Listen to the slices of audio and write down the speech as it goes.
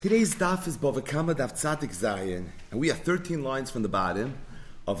Today's daf is Bava Kama daf Tzadik Zayin, and we have 13 lines from the bottom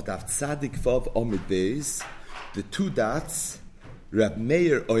of daf Tzadik Vav Omid Beis. The two dots, Rab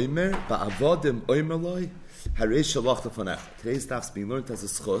Meir Oimer, Ba'avodim Oimerloi, Harei Shalach Lefanech. Today's daf is being learned as a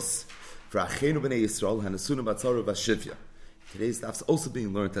schus for Achenu B'nei Yisrael, Hanasunu Batzaru Vashivya. Today's daf is also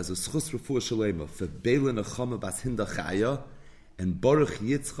being learned as a schus refuah shalema for Beila Nechama Bas Hinda Chaya and Baruch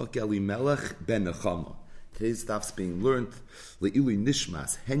Yitzchak Elimelech Ben Nechama. Today's daf is being learned Le'ilui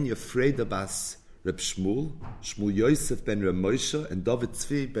Nishmas Henya Freda Bas Reb Shmuel, Shmuel Yosef ben Reb Moshe, and David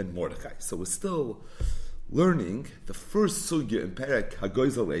Tzvi ben Mordechai. So we're still learning the first sugya in Perek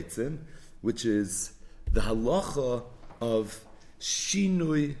Hagoyzel Eitzim, which is the halacha of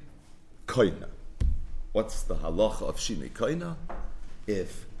Shinui Koina. What's the halacha of Shinui Koina?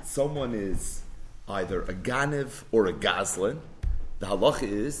 If someone is either a Ganev or a Gazlan, the halacha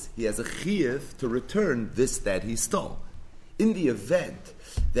is he has a chiyuv to return this that he stole. In the event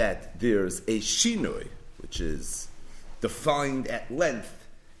that there's a shinui, which is defined at length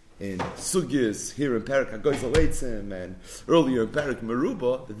in sugyas here in Perek HaGoyzel Eitzim and earlier in Perek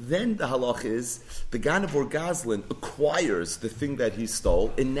Meruba, then the halacha is the Ganav or Gazlan acquires the thing that he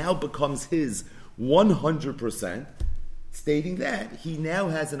stole and now becomes his 100%, stating that he now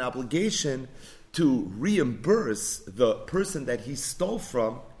has an obligation to reimburse the person that he stole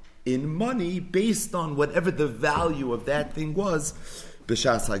from in money based on whatever the value of that thing was.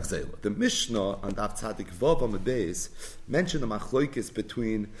 B'shas ha'gzela. The Mishnah on Daf Tzadik Vav Amud Beis mentioned the machloikis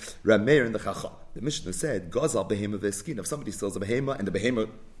between Rab Meir and the Chacham. The Mishnah said, Gazal behema v'eskin. If somebody steals a behema and the behema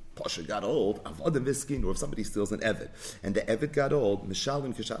Pasha got old, avodim v'eskin, or if somebody steals an eved and the eved got old,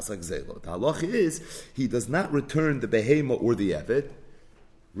 mishalim k'shas ha'gzela. The halacha is he does not return the behema or the eved,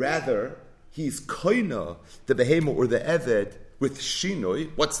 rather he's koina the behema or the eved with shinoi.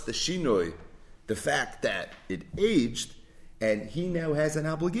 What's the shinoi? The fact that it aged, and he now has an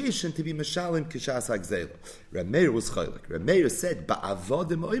obligation to be mishalim kishas ha'gzela. Reb Meir was chaylik. Reb Meir said,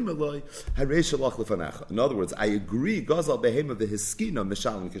 "Ba'avodim oimerloi harei shalach lefanecha." In other words, I agree. Gazal behema v'hiskino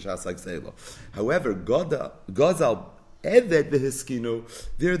mishalim kishas ha'gzela. However, gazal eved v'hiskino,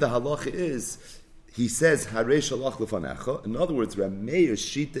 there the halacha is, he says harei shalach lefanecha. In other words, Reb Meir's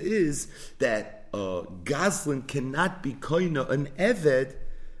shita is that Gazlan cannot be koina an eved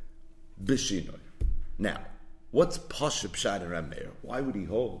b'shinoi. Now, what's Pasha Pshat and Reb Meir? Why would he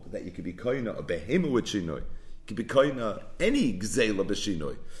hold that you could be koina a behema with shinoi? You could be koina any gzela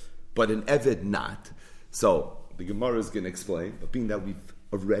b'shinoi, but an eved not. So the Gemara is going to explain, but being that we've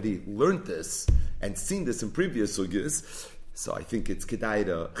already learned this and seen this in previous sugyas, so I think it's kedai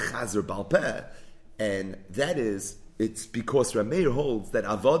to chazer balpeh, and that is, it's because Reb Meir holds that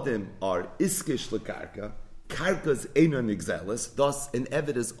avodim are iskish lekarka, karkas einon nigzelis, thus an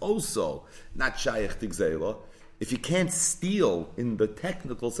eved is also not shayach tigzela. If you can't steal in the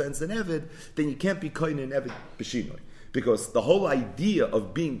technical sense an eved, then you can't be koina an eved b'shinoi. Because the whole idea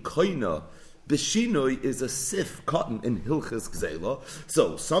of being koina b'shinoi is a sif cotton in hilchas gzela.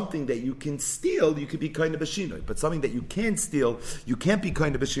 So something that you can steal, you could be koina b'shinoi. But something that you can't steal, you can't be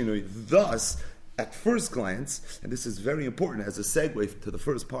koina b'shinoi. Thus, at first glance, and this is very important as a segue to the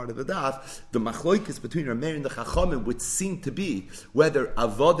first part of the daf, the machloikis between Reb Meir and the Chachamim would seem to be whether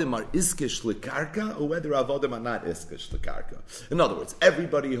avodim are iskish lekarka or whether avodim are not iskish lekarka. In other words,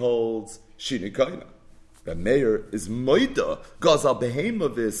 everybody holds shini koina. Reb Meir is moida gazal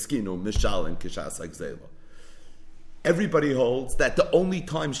behema v'eskinu mishal and kishas ha'gzela. Everybody holds that the only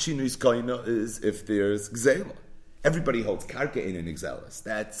time shinu is koina is if there's gzela. Everybody holds karka in an exelis.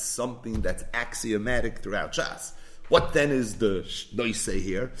 That's something that's axiomatic throughout Shas. What then is the noise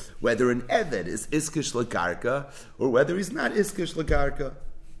here? Whether an eved is iskish lekarka or whether he's not iskish lekarka.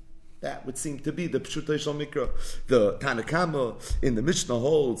 That would seem to be the pshutay shel mikra. The Bava Kama in the Mishnah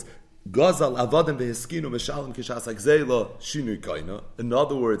holds gazal avodim v'hiskinu mishalim kishas ha'gzela shinui koina. In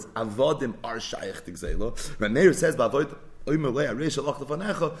other words, avodim are shayach to gzela. Reb Meir says ba'avodim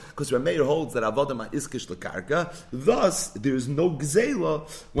because Reb Meir holds that avodim are iskish lekarka. Thus, there is no gzela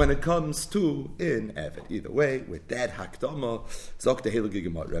when it comes to in eved. Either way, with that hakdama, zok the heilige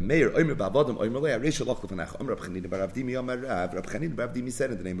Gemara. Reb Meir oimer ba'avodim oimer lei harei shalach lefanecha. Reb Chanina bar Rav Dimi amar Rav. Reb Chanina bar Rav Dimi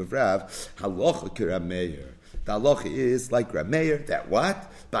said in the name of Rav, halacha ke Reb Meir. The halacha is like Reb Meir, that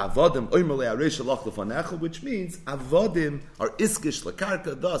what? Ba'avodim oimer lei harei shalach lefanecha, which means avodim are iskish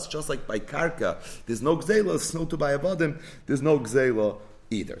lekarka. Thus, just like by karka, there's no gzela, so to by avodim, there's no gzela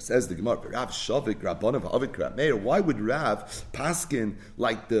either. Says the Gemara, Rav Shavik, Rabbanan, V'avik, Rab Meir. Why would Rav paskin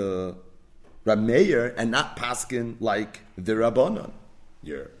like the Rab Meir and not paskin like the Rabbanan?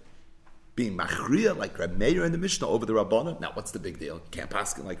 being machriya like Reb Meir in the Mishnah over the Rabbanan. Now, what's the big deal? You can't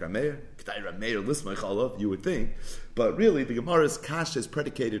paskin like Reb Meir. Reb Meir lismay chalav, you would think. But really, the Gemara's kasha is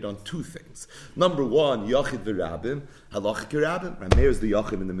predicated on two things. Number one, Yachid v'Rabim, halachic Rabbim. Reb Meir is the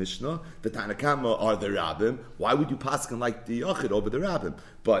Yachid in the Mishnah. The Bava Kama are the Rabbim. Why would you paskin like the Yachid over the Rabbim?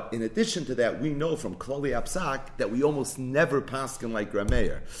 But in addition to that, we know from Klali Apsak that we almost never paskin like Reb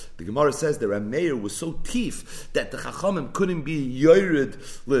Meir. The Gemara says that Reb Meir was so tief that the Chachamim couldn't be yored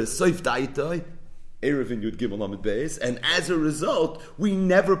l'soif da'itoi, Erevin Yud Gimel Amid Beis, and as a result, we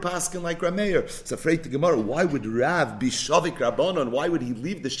never paskin like Reb Meir. So, afraid the Gemara, why would Rav be shavik Rabbanon? Why would he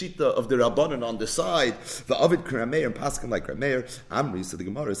leave the shita of the Rabbanon on the side, the Avid Reb Meir, and paskin like Reb Meir? Amri, so the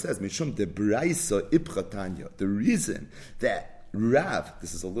Gemara says, Mishum de Braisa Ipchatanya. The reason that Rav,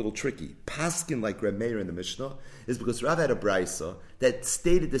 this is a little tricky, paskin like Reb Meir in the Mishnah, is because Rav had a Braisa that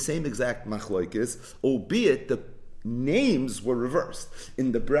stated the same exact machloikis, albeit the names were reversed.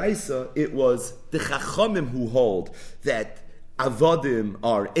 In the Braisa, it was the Chachamim who hold that Avodim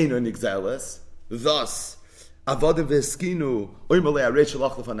are Eino Nigzeles, thus Avodim v'Hiskinu Oimalei Arei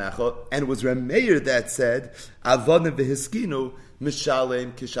Shalach Lefanecha, and it was Reb Meir that said Avodim v'Hiskinu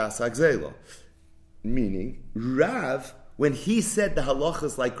Mishalem Kishas Hagzela. Meaning, Rav, when he said the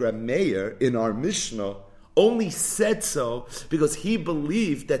halachas like Reb Meir in our Mishnah, only said so because he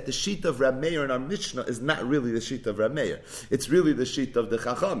believed that the sheet of Reb Meir in our Mishnah is not really the sheet of Reb Meir. It's really the sheet of the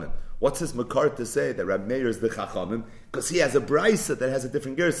Chachamim. What's his makar to say that Reb Meir is the Chachamim? Because he has a brisa that has a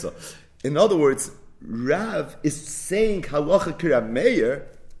different gersa. In other words, Rav is saying halacha ki Reb Meir,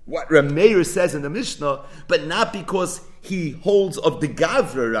 what Reb Meir says in the Mishnah, but not because he holds of the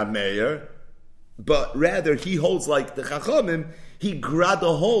Gavra Reb Meir, but rather he holds like the Chachamim. He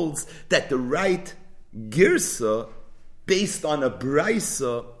grada holds that the right girsa, based on a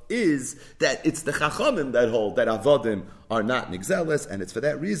brisa, is that it's the Chachamim that hold that Avodim are not nigzeles, and it's for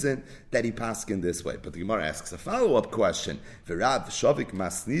that reason that he paskin this way. But the Gemara asks a follow-up question: V'Rav shavik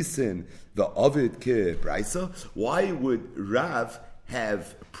masnisin v'Ovid ke brisa. Why would Rav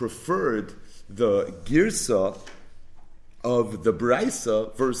have preferred the girsa of the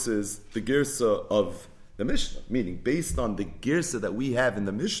brisa versus the girsa of the Mishnah? Meaning, based on the girsa that we have in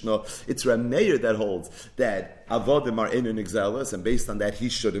the Mishnah, it's Reb Meir that holds that Avodim are Eino Nigzeles, and based on that, he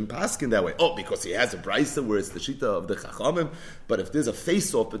shouldn't paskin that way. Oh, because he has a brisa where it's the shita of the Chachamim. But if there's a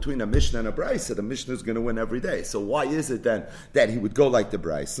face-off between a Mishnah and a brisa, the Mishnah is going to win every day. So why is it then that he would go like the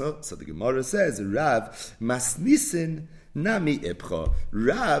brisa? So the Gemara says, Rav masnisin nami ipcha.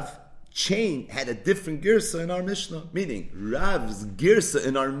 Rav had a different girsa in our Mishnah, meaning Rav's girsa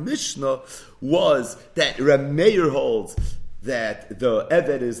in our Mishnah was that Reb Meir holds that the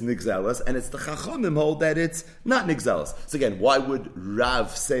Eved is Nigzeles, and it's the Chachamim hold that it's not Nigzeles. So again, why would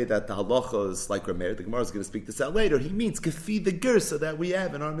Rav say that the halacha is like Reb Meir? The Gemara is going to speak this out later. He means kefi the girsa that we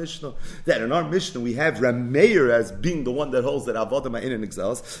have in our Mishnah. That in our Mishnah we have Reb Meir as being the one that holds that Avodim are in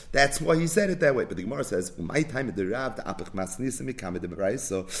Nigzeles. That's why he said it that way. But the Gemara says, "My time at the Rav the apich masnisim mikamed the."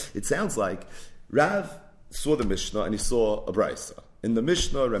 So it sounds like Rav saw the Mishnah and he saw a brisa. In the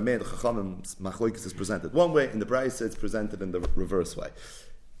Mishnah, Rameh the Chachamim's machlokes is presented one way. In the brisa, it's presented in the reverse way.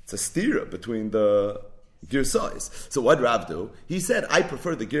 It's a stira between the girsais. So what Rav do? He said, I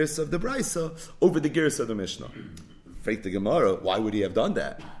prefer the girsa of the brisa over the girsa of the Mishnah. Fake the Gemara, why would he have done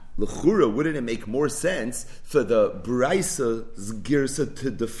that? L'chura, wouldn't it make more sense for the Braisa's girsa to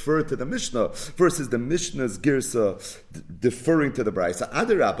defer to the Mishnah versus the Mishnah's girsa deferring to the Braisa?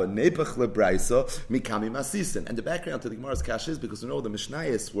 Adarabba, nepach lebraisa mikami masisin. And the background to the Gemara's kash is because we know the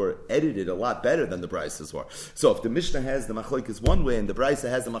Mishnayos were edited a lot better than the Braisas were. So if the Mishnah has the machlokes one way and the Braisa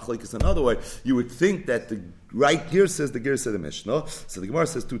has the machlokes another way, you would think that the right girsa is the girsa of the Mishnah. So the Gemara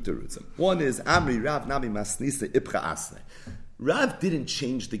says two terutzim. One is Amri Rav Nami Masnisa Ipcha Asne. Rav didn't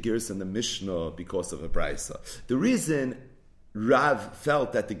change the girsa in the Mishnah because of a brisa. The reason Rav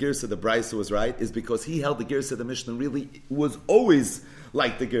felt that the girsa of the brisa was right is because he held the girsa of the Mishnah really was always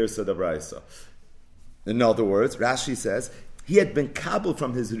like the girsa of the brisa. In other words, Rashi says he had been kabel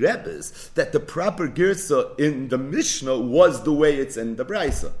from his rebbes that the proper girsa in the Mishnah was the way it's in the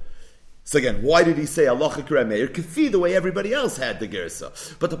brisa. So again, why did he say halacha Reb Meir? Kafi the way everybody else had the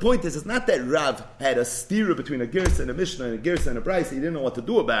gersa. But the point is, it's not that Rav had a stira between a gersa and a Mishnah and a gersa and a brisa. He didn't know what to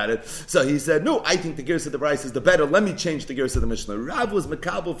do about it. So he said, no, I think the gersa of the brisa is the better. Let me change the gersa of the Mishnah. Rav was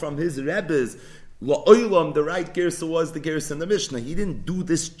makabel from his rebbes La'olam, the right gersa was the gersa in the Mishnah. He didn't do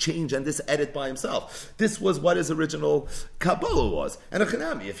this change and this edit by himself. This was what his original Kabbalah was. And a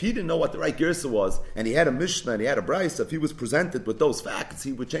Chanami, if he didn't know what the right gersa was, and he had a Mishnah and he had a Brisa, if he was presented with those facts,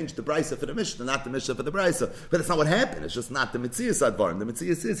 he would change the Brisa for the Mishnah, not the Mishnah for the Brisa. But that's not what happened. It's just not the Metzias Advarim. The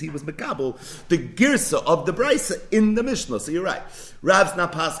Metzias is he was Mekabel, the gersa of the Brisa in the Mishnah. So you're right. Rav's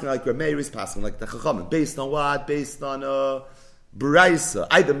not passing like Rav Meir is passing like the Chachamim. Based on what? Based on Braisa.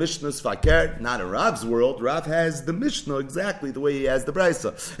 The Mishnah's fakir, not in Rav's world. Rav has the Mishnah exactly the way he has the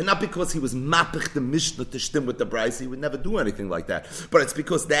Braisa. And not because he was mapich the Mishnah to shtim with the Braisa, he would never do anything like that. But it's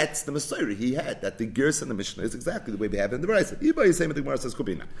because that's the Messiah he had, that the Gersa in the Mishnah is exactly the way we have it in the Braisa. Everybody saying the Gemara says could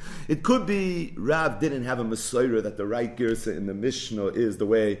be not. It could be Rav didn't have a Messiah that the right Gersa in the Mishnah is the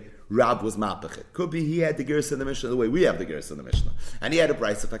way Rab was mapachet. Could be he had the gersa in the Mishnah the way we have the gersa in the Mishnah. And he had a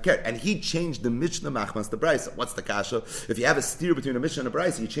brisa fakir. And he changed the Mishnah machmas the brisa. What's the kasha? If you have a steer between a Mishnah and a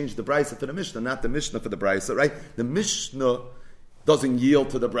brisa, you change the brisa for the Mishnah, not the Mishnah for the brisa, right? The Mishnah doesn't yield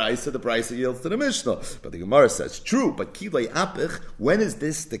to the brisa yields to the Mishnah. But the Gemara says, true, but kilei apich, when is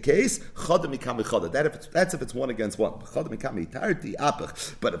this the case? Chada mikami chada. That's if it's one against one. Chada mikami tarti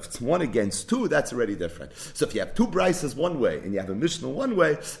apich. But if it's one against two, that's already different. So if you have two brisas one way, and you have a Mishnah one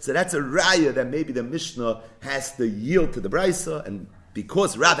way, so that's a raya that maybe the Mishnah has to yield to the brisa, and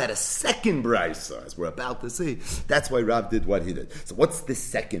because Rav had a second brisa, as we're about to see, that's why Rav did what he did. So what's the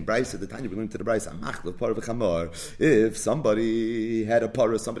second brisa? The time you belong to the brisa, machlef parah v'chamar. If somebody had a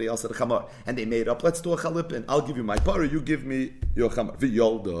parah, somebody else had a chamar, and they made up, let's do a chalipin. I'll give you my parah, you give me your chamar.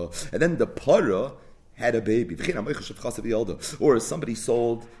 V'yolda. And then the parah had a baby. Or somebody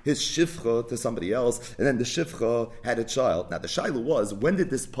sold his shifcha to somebody else, and then the shifcha had a child. Now the shaila was, when did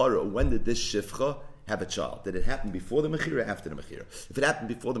this shifcha have a child? Did it happen before the mechira or after the mechira? If it happened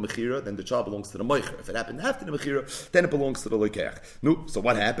before the mechira, then the child belongs to the moicher. If it happened after the mechira, then it belongs to the lokeach. No, so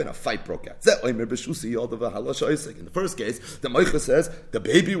what happened? A fight broke out. In the first case, the moicher says, the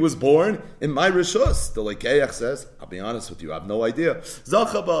baby was born in my rishus. The lokeach says, I'll be honest with you, I have no idea.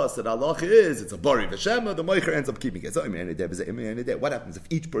 Zachaba said, Allah is, it's a bari v'shema, the moicher ends up keeping it. What happens if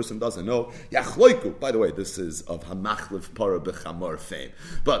each person doesn't know? Yachloiku. By the way, this is of hamachlif para b'chamar fame.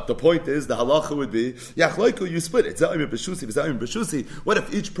 But the point is, the halacha would be, Yachloiku, you split it. What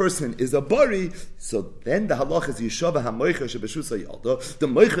if each person is a bari? So then the halach is Yeshava HaMoicha Shebeshusa Yalda. The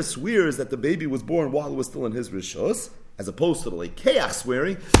Moicha swears that the baby was born while it was still in his rishus, as opposed to the Lekeach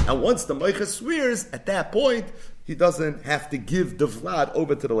swearing. And once the Moicha swears, at that point, he doesn't have to give the Vlad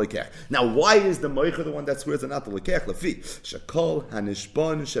over to the Lekeach. Now, why is the Moicha the one that swears and not the Lekeach? Lefi. Shakol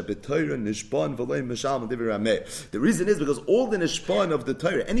hanishban shebetoira nishban v'loy mishal m'divir rameh. The reason is because all the nishban of the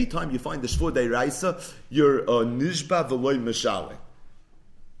Torah, anytime you find the shvur deiraisa, you're nishba v'loy mishal.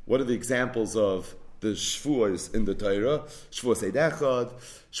 What are the examples of the shvuos in the Torah? Shvuos Eidechad,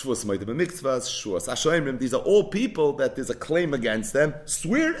 Shvuos Moed B'Mitzvahs, Shvuos Hashoimrim. These are all people that there's a claim against them.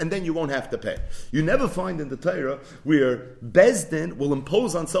 Swear, and then you won't have to pay. You never find in the Torah where Bezdin will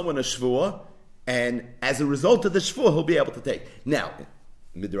impose on someone a shvuah, and as a result of the shvuah, he'll be able to take. Now,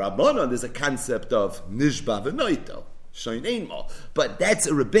 Midrabanan, there's a concept of Nishba V'Noito. But that's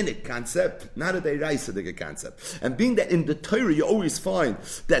a rabbinic concept, not a deiraisa concept. And being that in the Torah you always find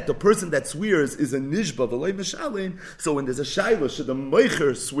that the person that swears is a nishba v'lei mishalin, so when there's a shayla, should the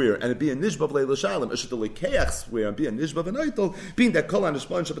moicher swear and it be a nishba v'lei l'shalim, or should the lekeach swear and be a nishba v'noitel, being that kol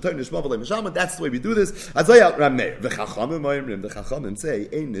hanishban shabbatai nishba v'lei mishalin, that's the way we do this. Azayat Rameh, v'chachamim oimrim, the chachamim say,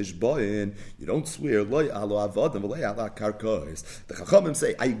 ein nishbain, you don't swear, loy alo avodim v'lei ala karkois. The chachamim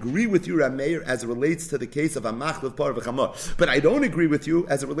say, I agree with you, Rameir, as it relates to the case of a machlef par. But I don't agree with you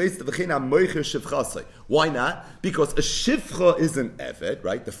as it relates to v'china moicher shivchasei. Why not? Because a shivcha is an evet,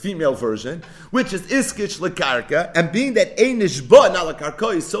 right? The female version, which is iskish lekarka, and being that ein nishba not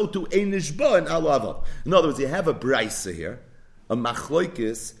lekarka is so too ein nishba and alo avad. In other words, you have a brisa here, a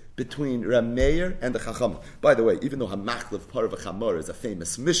machloikis between Rameir and the Chacham. By the way, even though Hamachlef Parva Chamor is a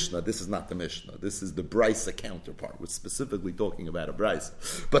famous Mishnah, this is not the Mishnah. This is the Brisa counterpart. We're specifically talking about a Brisa.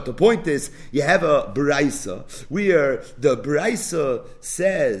 But the point is, you have a Brisa where the Brisa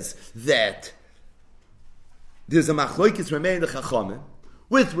says that there's a Machloikis Rameir and the Chachamim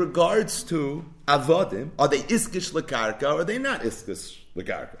with regards to Avodim. Are they Iskish Lekarka or are they not Iskish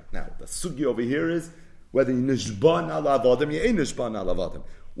Lekarka? Now, the sugi over here is whether you Nishban al Avodim, you ain't Nishban al Avodim.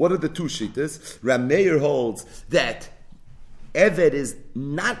 What are the two shittas? Rameir holds that Eved is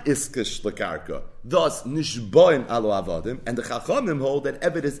not iskish lekarka, thus nishbain alo avadim, and the Chachamim hold that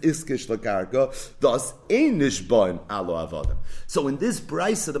Eved is iskish lekarka, thus ein nishbain alo avadim. So in this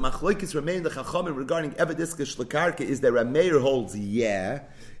brisa, the machlokes remain the Chachamim regarding Eved iskish lekarka is that Rameir holds yeah,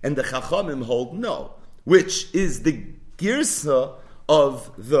 and the Chachamim hold no, which is the girsa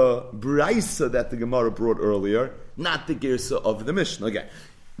of the Braisa that the Gemara brought earlier, not the Girsa of the Mishnah. Okay.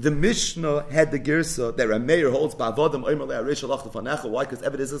 The Mishnah had the Girsa that Rameir holds Ba'avodim Omer Le'aresh Alach Lefanecha. Why? Because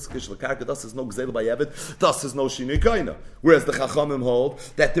Eved is Iskish L'Karka. Thus is no Gzeil by Eved. Thus is no Shinui Kaina. Whereas the Chachamim hold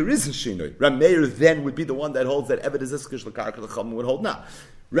that there is a Shinui. Rameir then would be the one that holds that Eved is Iskish L'Karka. The Chachamim would hold now.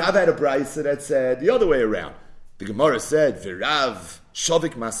 Rav had a Braisa that said the other way around. The Gemara said, V'Rav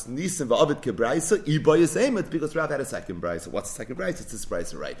Shavik Mas Nisim V'Avid Kebraisa Ibayis Emet, because Rav had a second Braisa. What's the second Braisa? It's this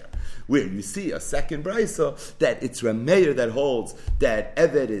Braisa right here, where you see a second Braisa that it's Rameir that holds that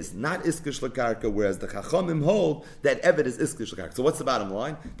Eved is not Iskish L'Karka, whereas the Chachamim hold that Eved is Iskish L'Karka. So what's the bottom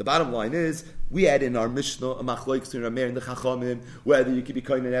line? The bottom line is we had in our Mishnah a Machloek between Rameir and the Chachamim, whether you can be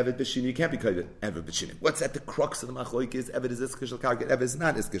kohen Eved B'Shini, you can't be kohen Eved B'Shini. What's at the crux of the Machloek is Eved is Iskish L'Karka, Eved is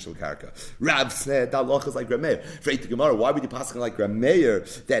not Iskish L'Karka. Rav said that Loch is like Rameir. For the Gemara, why would you pass like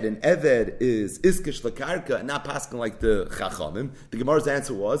Rameir that an Eved is Iskish L'Karka and not passing like the Chachamim? The Gemara's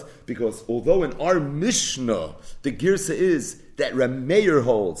answer was because although in our Mishnah the Girsa is that Rameir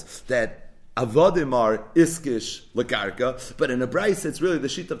holds that Avodim are Iskish L'Karka, but in a Braisa it's really the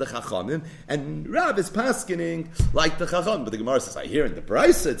sheet of the Chachamim, and Rav is paskening like the Chachamim. But the Gemara says, I hear in the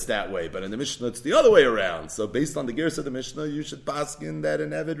Braisa it's that way, but in the Mishnah it's the other way around. So based on the Girsa of the Mishnah, you should paskin that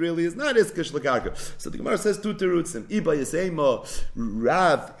an Eved really is not Iskish L'Karka. So the Gemara says two terutzim. Iba Yisema,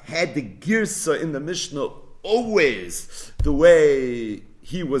 Rav had the Girsa in the Mishnah always the way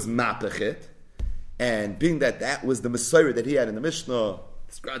he was mapachet, and being that was the Messiah that he had in the Mishnah,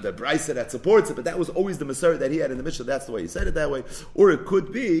 the Braisa that supports it, but that was always the Messiah that he had in the Mishnah. That's the way he said it that way. Or it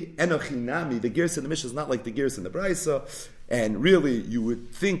could be Enochinami. The Girsa in the Mishnah is not like the Girsa in the Braisa, and really you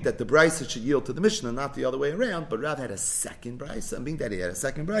would think that the Braisa should yield to the Mishnah, not the other way around. But Rav had a second Braisa, and being that he had a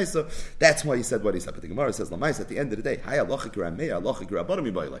second Braisa, that's why he said what he said. But the Gemara says, Lamais, at the end of the day,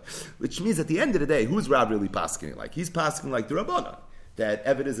 which means at the end of the day, who's Rav really pasking like? He's pasking like the Rabbanan, that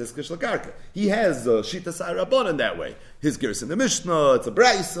Eved is Iskish L'Karka. He has Shita Sai Rabbanan that way. His Gersa in the Mishnah, it's a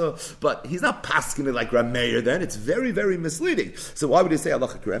Braisa, but he's not pasking it like Rameir then. It's very, very misleading. So why would he say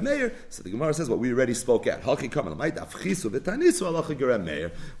Halacha Rameir? So the Gemara says what we already spoke at. What he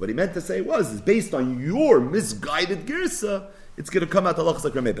meant to say is based on your misguided Gersa, it's going to come out Halacha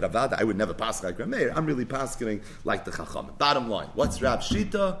like Rameir. But Avada, I would never pass like Rameir. I'm really pasking like the Chacham. Bottom line, what's Rav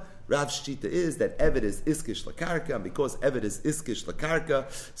Shita? Rav's Shita is that Eved is Iskish L'Karka, and because Eved is Iskish L'Karka,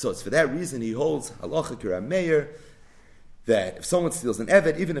 so it's for that reason he holds Halacha Rameir, that if someone steals an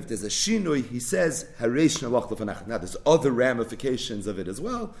Eved, even if there's a Shinui, he says Hareish Nalach L'Fanach. Now there's other ramifications of it as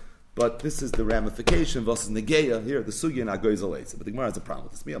well, but this is the ramification versus Negeya here, the Sugya and Agoyz. But the Gemara has a problem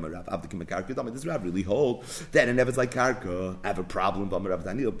with this. Me, I'm a Rav, Avdikim Karka. Does Rav really hold that an Eved's like Karka? I have a problem. I'm a Rav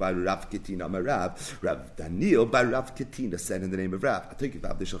Daniel by Rav Ketina. I'm a Rav. Rav Daniel by Rav Ketina said in the name of Rav. I think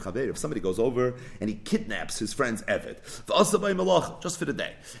if somebody goes over and he kidnaps his friend's Eved, just for the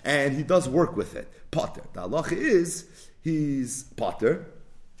day, and he does work with it, Potter. The halacha is he's Potter.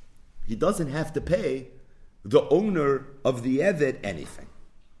 He doesn't have to pay the owner of the Eved anything.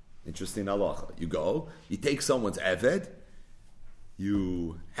 Interesting halacha. You go, you take someone's Eved,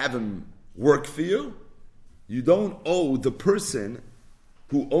 you have him work for you, you don't owe the person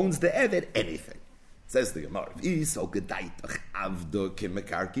who owns the Eved anything. Says the Gemara, if you're going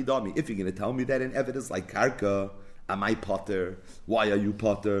to tell me that an Eved is like Karka, am I Potter? Why are you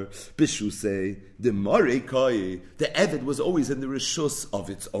Potter? Bishu say, the Eved was always in the Rishus of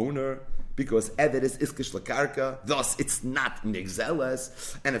its owner, because Eved is Iskish L'Karka, thus it's not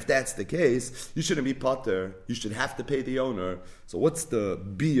Nigzeles, and if that's the case, you shouldn't be Potter, you should have to pay the owner. So what's the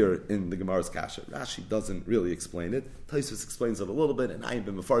beer in the Gemara's Kasha? Rashi doesn't really explain it, Taisus explains it a little bit, and Ayin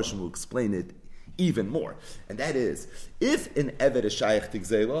ben Mefarshim will explain it even more. And that is, if an Eved is Shaykh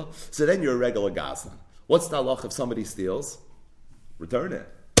Tigzela, so then you're a regular Gazlan. What's the halach if somebody steals? Return it.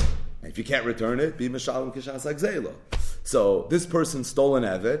 And if you can't return it, be Meshalem Kishas Agzela. So this person stole an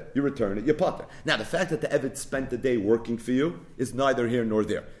Eved, you return it, you potter. Now the fact that the Eved spent the day working for you is neither here nor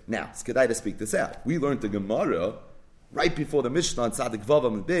there. Now, it's Kedai to speak this out. We learned the Gemara right before the Mishnah on Tzadik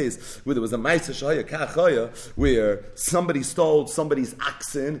Vavam and Beis, where there was a Ma'aseh Shahaya Kachaya, where somebody stole somebody's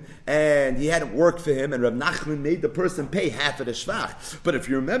oxen and he hadn't worked for him, and Rav Nachman made the person pay half of the shvach. But if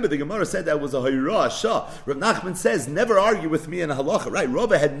you remember, the Gemara said that was a Hayra Shah. Rav Nachman says, never argue with me in a halacha. Right?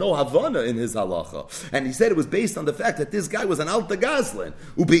 Rava had no Havana in his halacha. And he said it was based on the fact that this guy was an Alta Gazlin,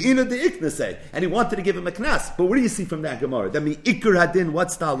 Ube'ina de Iknase, and he wanted to give him a knas. But what do you see from that Gemara? That mi Ikr Hadin,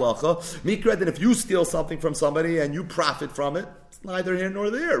 what's the halacha? Mi Ikr Hadin, if you steal something from somebody and you profit from it, it's neither here nor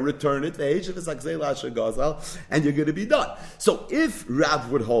there. Return it, and you're going to be done. So if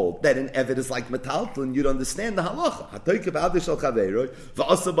Rav would hold that an Eved is like metaltlin, you'd understand the halacha.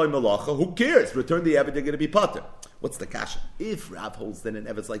 Who cares? Return the Eved, you're going to be potter. What's the kasha? If Rav holds that an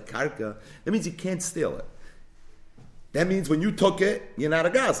Eved's like karka, that means you can't steal it. That means when you took it, you're not a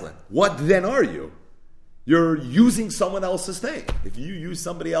gazlan. What then are you? You're using someone else's thing. If you use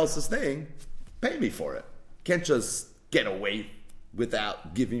somebody else's thing, pay me for it. Can't just get away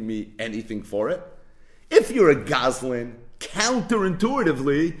without giving me anything for it. If you're a gazlan,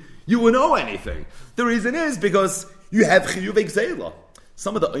 counterintuitively, you wouldn't owe anything. The reason is because you have chiyuv gzeila.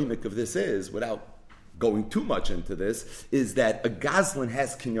 Some of the oimik of this is, without going too much into this, is that a gazlan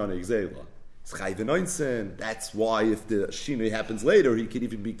has kinyan gzeila. It's chayv v'noinsin. That's why if the shinui happens later, he could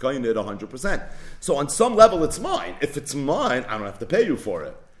even be kind at 100%. So on some level, it's mine. If it's mine, I don't have to pay you for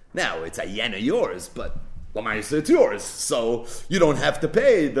it. Now, it's a yena yours, but it's yours. So you don't have to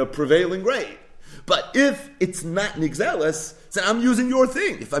pay the prevailing rate. But if it's not nigzelis, then I'm using your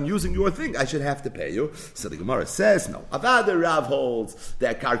thing. If I'm using your thing, I should have to pay you. So the Gemara says, no. Avada Rav holds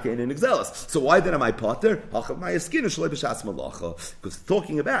that karka in nigzelis. So why then am I potter? Because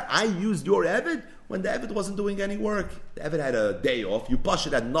talking about, I used your Eved when the Eved wasn't doing any work. The Eved had a day off. You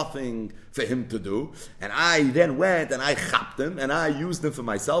Pashit had nothing for him to do. And I then went and I chapped him and I used him for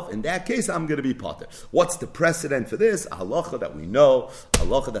myself. In that case, I'm going to be potter. What's the precedent for this? A halacha that we know, a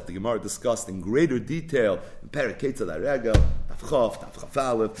halacha that the Gemara discussed in greater detail in Perek Ketzad HaRegel, Taf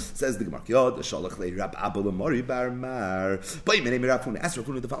Aleph, says the Gemara, Yod, Shalach Le Rab Abel Mori Bar Mar. Ask Rav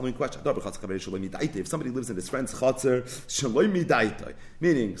Huna the following question: if somebody lives in his friend's chatzar, Shaloi Midaitai,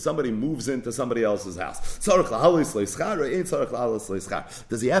 meaning somebody moves into somebody else's house, does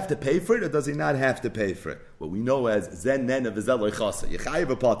he have to pay for it or does he not have to pay for it? What we know as Zen Nen of Zeloi Chasa, Yechayev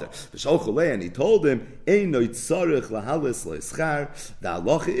a Potter, and he told him, the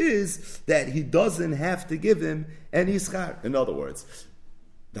halacha is that he doesn't have to give him any schar. In other words,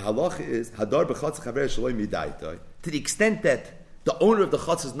 the halacha is hadar b'chatz chaver shaloi midaitai. To the extent that the owner of the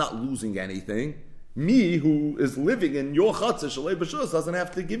chatz is not losing anything, me who is living in your chatz shaloi b'shus doesn't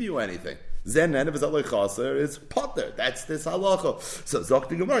have to give you anything. Zen and v'zaloi chaser is potter. That's this halacha. So zok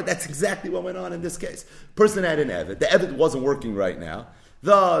the Gemara. That's exactly what went on in this case. Person had an Eved. The Eved wasn't working right now.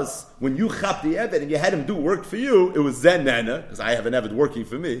 Thus, when you chap the Eved and you had him do work for you, it was Zen Nana, because I have an Eved working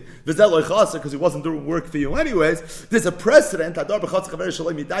for me. V'zeloi chaser, because he wasn't doing work for you anyways. There's a precedent. And it's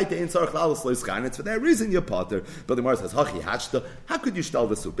for that reason you're potter. But the Gemara says, Hachi hachta. How could you shtal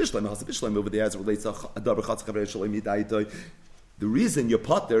the soup? Bishleim over there as it relates to adar b'chatz chaver shaloi midaitai. The reason you're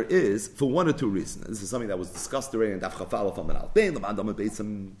potter is for one or two reasons. This is something that was discussed already in Daf Chafal from an Alpein. The Mandama made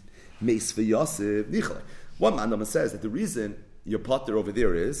some meis for Yosef. One Mandama says that the reason you're potter over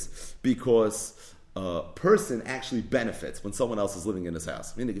there is because a person actually benefits when someone else is living in his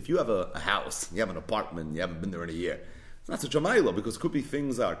house. Meaning, if you have a house, you have an apartment, you haven't been there in a year, it's not such a mailo because could be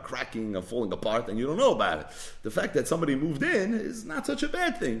things are cracking and falling apart and you don't know about it. The fact that somebody moved in is not such a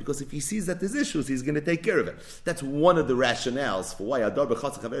bad thing because if he sees that there's issues, he's going to take care of it. That's one of the rationales for why Adar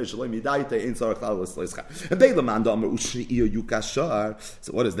b'chatz chaver shaloi midaitai ein tzarich la'alos l'yischar. And Beilamanda Amar Usheiya Yukashar.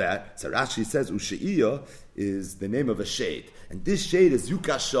 So what is that? So Rashi says Usheiya is the name of a shade. And this shade is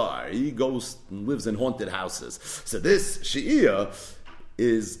Yukashar. He goes and lives in haunted houses. So this She'iyah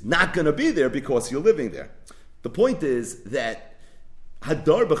is not going to be there because you're living there. The point is that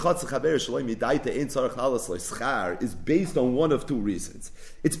Hadar b'chatz chaver shaloi midaitai ein tzarich la'alos l'yischar is based on one of two reasons.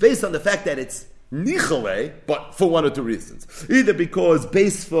 It's based on the fact that it's nichale, but for one or two reasons. Either because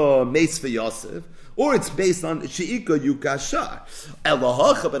based for meis for Yosef, or it's based on she'ika yukashar.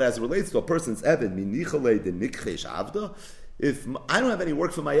 Elahacha, but as it relates to a person's eved, min nichale de nikchesh avda, if I don't have any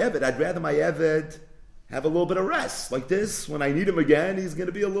work for my eved, I'd rather my eved have a little bit of rest. Like this, when I need him again, he's going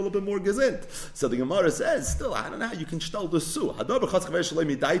to be a little bit more gezind. So the Gemara says, still, I don't know how you can shtal the su. Because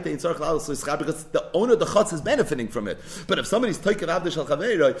the owner of the chutz is benefiting from it. But if somebody's taken avda shel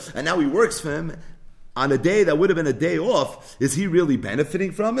chaveiro, and now he works for him, on a day that would have been a day off, is he really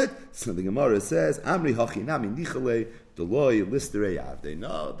benefiting from it? So the Gemara says, Amri hachinami nichale deloy listerei avde.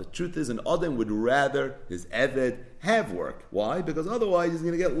 No, the truth is an Adam would rather his Eved have work. Why? Because otherwise he's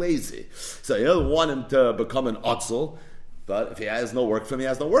going to get lazy. So he doesn't want him to become an otzel, but if he has no work for him, he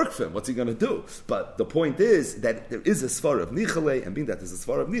has no work for him. What's he going to do? But the point is that there is a svar of nichale, and being that there's a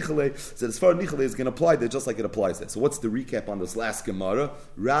svar of nichale, so the svar of nichale is going to apply there just like it applies there. So what's the recap on this last Gemara?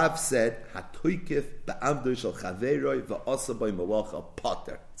 Rav said, Hatoikif ba'avdu shel chaveroi va'asa by malacha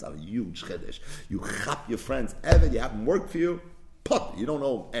potter. It's a huge chiddush. You chap your friends, Eved, you have them work for you, potter. You don't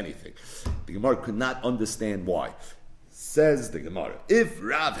know anything. The Gemara could not understand why. Says the Gemara, if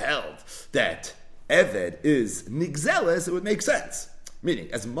Rav held that Eved is nigzeles, it would make sense. Meaning,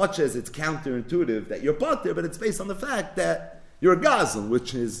 as much as it's counterintuitive that you're potter, but it's based on the fact that you're a gazlan,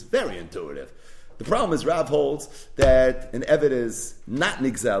 which is very intuitive. The problem is Rav holds that an Eved is not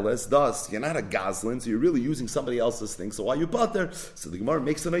nigzeles, thus you're not a Goslin, so you're really using somebody else's thing, so why you pater? So the Gemara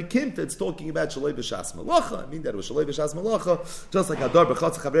makes an oikimta, it's talking about Shalei B'Shas Malacha. I mean that it was Shalei B'Shas Malacha, just like Adar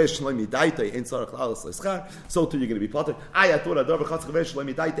B'Chatz Chavrei Shalei Midaita, Ein Tzarech La'alas L'Schar, so too you're going to be pater. I thought Adar B'Chatz Chavrei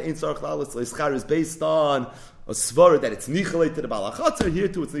Shalei Midaita, Ein Tzarech La'alas L'Schar is based on a svara that it's nichalei to the Baal HaChatzer, here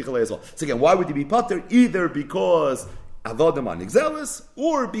too it's nichalei as well. So again, why would you be pater? Either because avodim are nigzelis,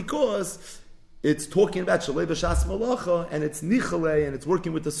 or because it's talking about Shalei B'Shas Malacha, and it's Nichalei, and it's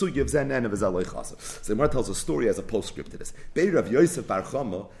working with the sugi of Zen and of Zalei Chasa. So the Gemara tells a story as a postscript to this. Beir Rav Yosef Bar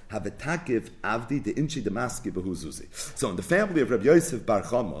Chama have a takiv avdi de inchi de maski behuzuzi. So in the family of Rav Yosef Bar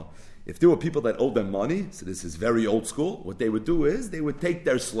Chama, if there were people that owed them money, so this is very old school, what they would do is they would take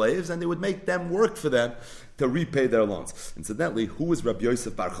their slaves and they would make them work for them to repay their loans. Incidentally, who was Rav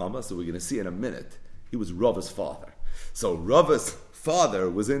Yosef Bar Chama? So we're going to see in a minute. He was Rava's father. So Rava's father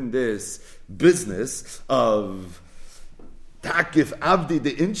was in this business of takif avdi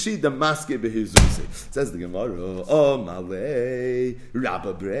de inchi de maske behizusi. Says the Gemara, oh malay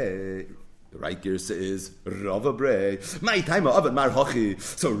rabba bre. The right gear says Rava bre. My time of mar hachi.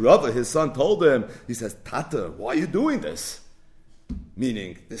 So Rava, his son, told him. He says, Tata, why are you doing this?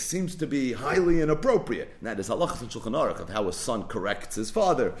 Meaning, this seems to be highly inappropriate. Now, there's halachas in Shulchan Aruch of how a son corrects his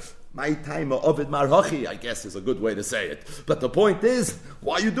father. My time of marhachi, I guess, is a good way to say it. But the point is,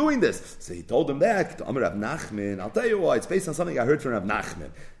 why are you doing this? So he told him back to Amar Rav Nachman. I'll tell you why. It's based on something I heard from Rav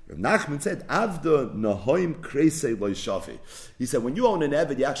Nachman. Rav Nachman said, Avda nahoim kreisei lo shafi. He said, when you own an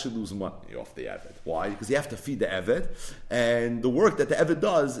Eved, you actually lose money off the Eved. Why? Because you have to feed the Eved, and the work that the Eved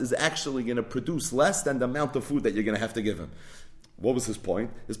does is actually going to produce less than the amount of food that you're going to have to give him. What was his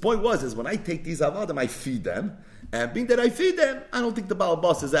point? His point was when I take these avadim, I feed them, and being that I feed them, I don't think the Baal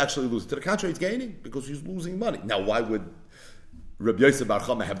Bas is actually losing. To the contrary, he's gaining because he's losing money. Now, why would Rabbi Yosef Bar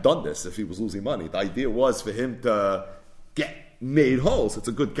Chama have done this if he was losing money? The idea was for him to get made whole, so it's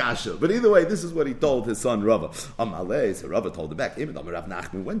a good kasha. But either way, this is what he told his son Rava. Amalei, so Rava told him back. Even though Rav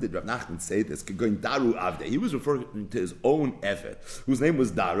Nachman, when did Rav Nachman say this? Going Daru Avde. He was referring to his own Eved, whose name was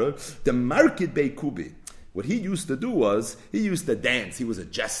Daru, the Market Bei Kubi. What he used to do was, he used to dance. He was a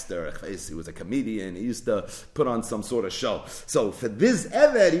jester, he was a comedian, he used to put on some sort of show. So for this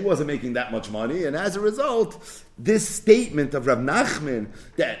Eved, he wasn't making that much money, and as a result, this statement of Rav Nachman,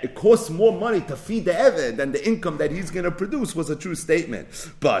 that it costs more money to feed the Eved than the income that he's going to produce, was a true statement.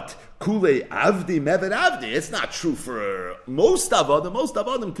 But Kule Avdi Meved Avdi, it's not true for most Avadim. Most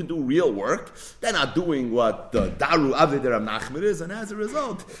Avadim can do real work. They're not doing what the Daru Avdi Rav Nachman is, and as a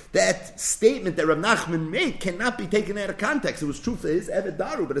result, that statement that Rav Nachman made cannot be taken out of context. It was true for his Eved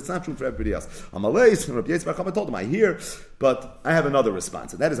Daru, but it's not true for everybody else. Amalei, Rabbi Yisrael Bar Chama told him, I hear, but I have another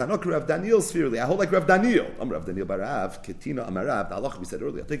response, and that is, I know Rav Daniel spherically. I hold like Rav Daniel. I'm Rav Daniel Barav, Ketina Amarav. The halacha we said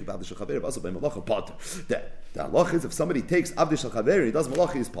earlier, I think about the Shachaver, also by Malacha Potter. The halacha is if somebody takes Avdi Shachaver and he does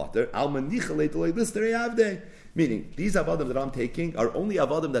Malacha his Potter, Al Manichale to like this Avde. Meaning, these avadim that I'm taking are only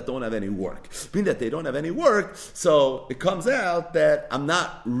avadim that don't have any work. Meaning that they don't have any work, so it comes out that I'm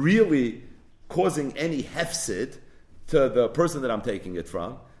not really causing any hefsid to the person that I'm taking it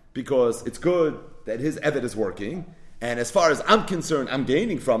from, because it's good that his Eved is working, and as far as I'm concerned, I'm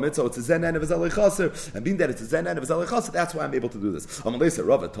gaining from it, so it's a zen and of Zalei Chaser, and being that it's a zen and of Zalei Chaser, that's why I'm able to do this. Amalei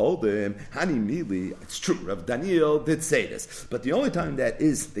Rava told him, Hani Mili, it's true, Rav Daniel did say this, but the only time that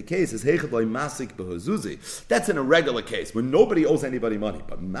is the case is Heichad Loi Masik Behuzuzi. That's in a regular case, when nobody owes anybody money.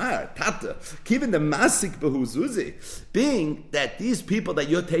 But Mar, Tata, even the Masik Behuzuzi, being that these people that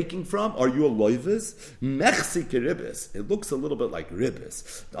you're taking from are your loivas, Mechsik Ribis, it looks a little bit like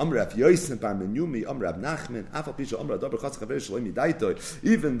Ribis. Amrav Yosef Bar Menyumi, Amrav Nachman, Afal Pisha,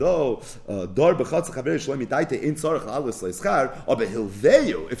 even though Dar b'chatz chaver shloim midaita in tzarich la'alos leischar, aber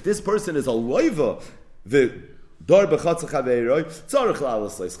hilveyu, if this person is a loiva, the Dar b'chatz chaveroi tzarich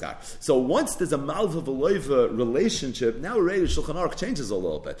la'alos leischar. So once there's a malva v'loiva relationship, now already Shulchan Aruch changes a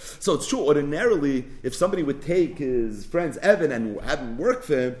little bit. So it's true. Ordinarily, if somebody would take his friend's Evan and have him work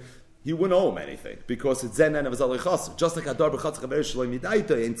for him, he wouldn't owe him anything because it's zen and of Zalei Chaser. Just like Adar b'chatz chaver shloim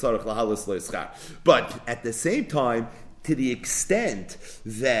midaita in tzarich la'alos leischar. But at the same time, to the extent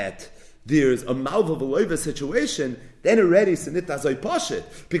that there's a malva v'loiva situation, then already Sinit Azoi Pashit,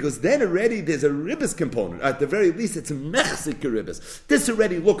 because then already there's a ribbis component. At the very least, it's a mechzik ribbis. This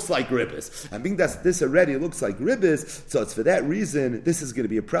already looks like ribbis. And being that this already looks like ribbis, so it's for that reason, this is going to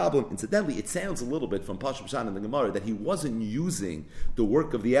be a problem. Incidentally, it sounds a little bit from Pashup Shan and the Gemara that he wasn't using the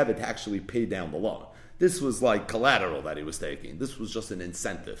work of the Eved to actually pay down the loan. This was like collateral that he was taking. This was just an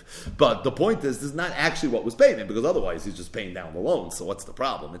incentive. But the point is, this is not actually what was paying him, because otherwise he's just paying down the loan. So what's the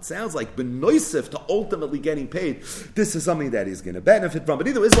problem? It sounds like benoisif to ultimately getting paid. this is something that he's going to benefit from. But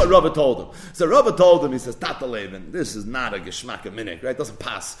either way, this is what Rava told him. So Rava told him, he says, Tata Levin, this is not a geschmack of minik, right? It doesn't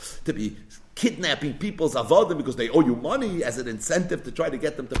pass to be kidnapping people's avodim because they owe you money as an incentive to try to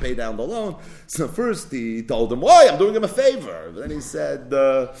get them to pay down the loan. So first he told him, why? I'm doing him a favor. Then he said,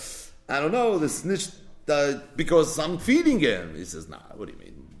 I don't know, this is because I'm feeding him. He says, nah, what do you mean?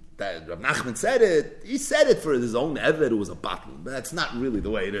 That Rav Nachman said it. He said it for his own Eved who was a battle. But that's not really the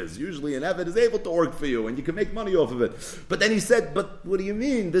way it is. Usually an Eved is able to work for you and you can make money off of it. But then he said, but what do you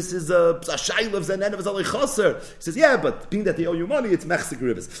mean? This is a shaylev zanen of zalei chaser. He says, yeah, but being that they owe you money, it's mechzik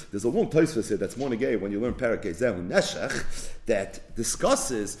ribis. There's a long Tosfos here that's more negay when you learn Parakeh Zehu Neshech that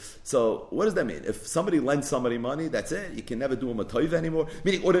discusses, so what does that mean? If somebody lends somebody money, that's it. You can never do him a toiv anymore.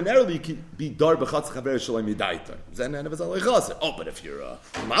 Meaning, ordinarily, you can be dar b'chatz chaver shalom yidaitar. Zanen of zalei chaser. Oh, but if you're a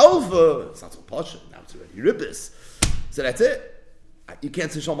malva, it's not so posh. Now it's already ribis. So that's it. You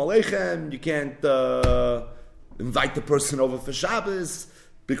can't say Shalom Aleichem. You can't invite the person over for Shabbos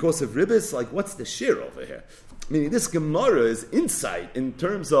because of ribis. Like, what's the shir over here? Meaning, this Gemara is insight in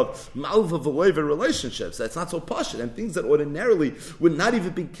terms of malva v'loiva relationships. That's not so posh, and things that ordinarily would not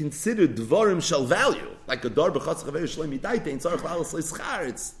even be considered dvarim shall value, like a dar b'chatz chaver shalom yidaitar in tzarich la'alos leischar.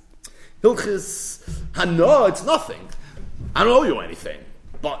 It's hilchis hana. It's nothing. I don't owe you anything,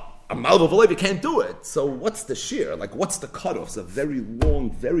 but a malva v'loiva can't do it. So what's the shear? Like, what's the cutoff? It's a very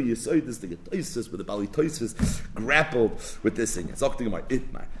long, very yisoidus, the Tosfos, with the Bali Tosfos grappled with this thing. It's talking about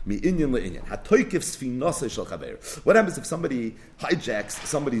itmar, mi inyan le'inyan. Hatoykif sfinase shel chaver. What happens if somebody hijacks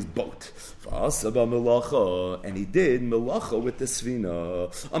somebody's boat? V'asaba melacha, and he did melacha with the sfina.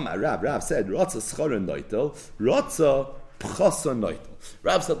 Amar Rav said, Ratza scharen noitel, Ratza pchasa noitel.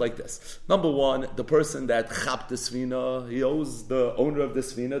 Rav said like this. Number one, the person that chapped the svina, he owes the owner of the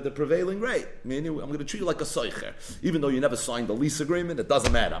svina the prevailing rate. Meaning, I'm going to treat you like a soicher. Even though you never signed the lease agreement, it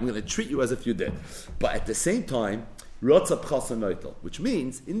doesn't matter. I'm going to treat you as if you did. But at the same time, rotza pchasa noitel, which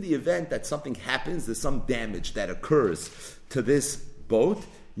means in the event that something happens, there's some damage that occurs to this boat,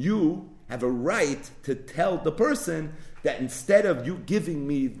 you have a right to tell the person that instead of you giving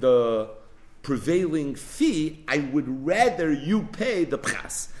me the prevailing fee, I would rather you pay the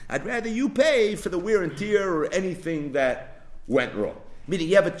pras. I'd rather you pay for the wear and tear or anything that went wrong. Meaning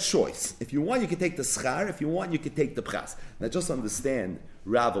you have a choice. If you want, you can take the schar. If you want, you can take the pras. Now just understand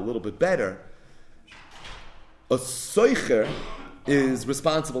Rav a little bit better. A soicher is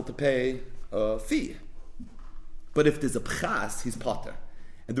responsible to pay a fee. But if there's a pras, he's potter.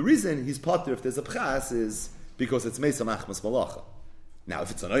 And the reason he's potter if there's a pras is because it's meisa machmas malacha. Now,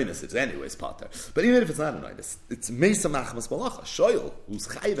 if it's an oinus, it's anyways potter. But even if it's not an oinus, it's mesa machmas malacha. Shoyl, who's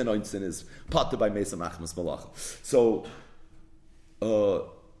chayiv an oinsin, is potter by mesa machmas malacha. So,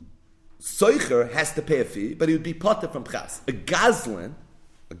 soicher has to pay a fee, but he would be potter from pras. A gazlan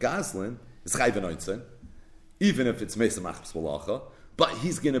is chayiv an oinsin, even if it's mesa machmas malacha, but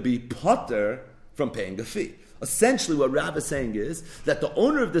he's going to be potter from paying a fee. Essentially, what Rav is saying is that the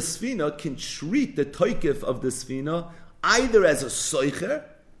owner of the sfina can treat the toikif of the sfina either as a soicher,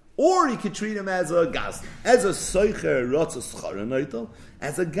 or he could treat him as a gazlan. As a soicher, rotza schara noitel.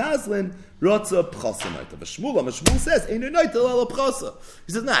 As a gazlan, rotza pchasa noitel. Shmuel says, "Ein noitel ala pchasa."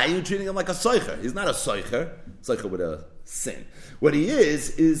 He says, "Nah, you're treating him like a soicher. He's not a soicher with a sin. What he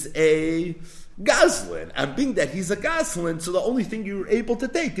is a gazlan. And being that he's a gazlan, so the only thing you're able to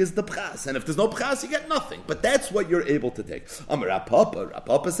take is the pras. And if there's no pras, you get nothing. But that's what you're able to take." Rav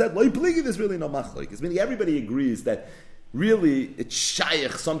Papa said, "Lo yiplig, there's really no machlokes." Meaning everybody agrees that really, it's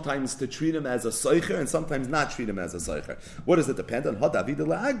shaykh sometimes to treat him as a soicher and sometimes not treat him as a soicher. What does it depend on? If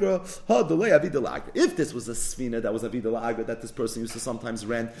this was a svina that was avida la'agra that this person used to sometimes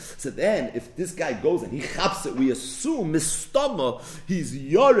rent, so then if this guy goes and he chaps it, we assume mistama he's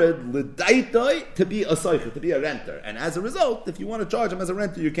yored l'daitoi to be a soicher, to be a renter. And as a result, if you want to charge him as a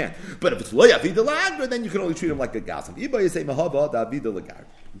renter, you can. But if it's lo avida la'agra, then you can only treat him like a gazan. Iba you say mahava da avida la'agra.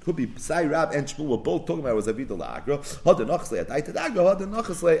 It could be Sai Rab and Shmuel were both talking about was avida la'agra. Rav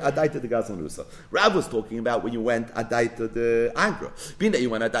was talking about when you went adaita the agra. Being that you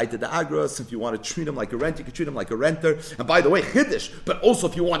went adaita the agra, so if you want to treat him like a renter, you can treat him like a renter. And by the way, chiddush. But also,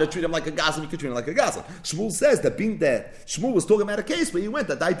 if you want to treat him like a gazlan, you can treat him like a gazlan. Shmuel says that being that Shmuel was talking about a case where you went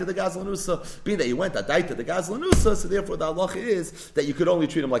adaita the gazlanusa. Being that you went adaita the gazlanusa, so therefore the halacha is that you could only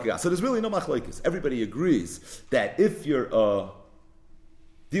treat him like a gazlan. So there's really no machlokes. Everybody agrees that if you're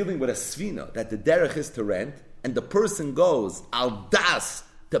dealing with a svina, that the derech is to rent, and the person goes al das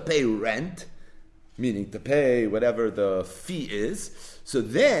to pay rent, meaning to pay whatever the fee is, so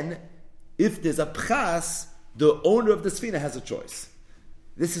then if there's a pras, the owner of the svina has a choice.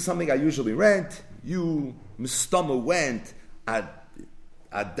 This is something I usually rent. You mistama went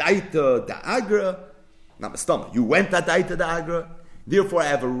adaita da agra. not mistama. You went adaita the agra, therefore I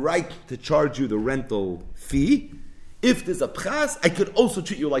have a right to charge you the rental fee. If there's a pchas, I could also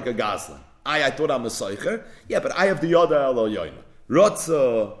treat you like a gazlan. I thought I'm a soicher. Yeah, but I have the other elo yoyma.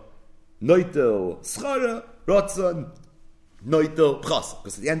 Rotza noitel schara, rotza noitel pchas.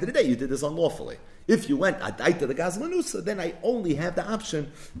 Because at the end of the day, you did this unlawfully. If you went adaita the gazlanusa, then I only have the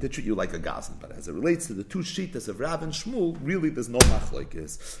option to treat you like a gazlan. But as it relates to the two shitas of Rav and Shmuel, really there's no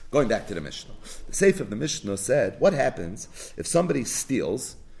machlokes. Going back to the Mishnah. The Seif of the Mishnah said, what happens if somebody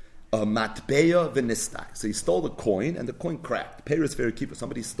steals a matbeya v'nistak? So he stole a coin, and the coin cracked. Peiros fair keeper.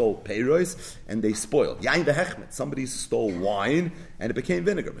 Somebody stole peiros, and they spoiled. Yain v'hechmet. Somebody stole wine, and it became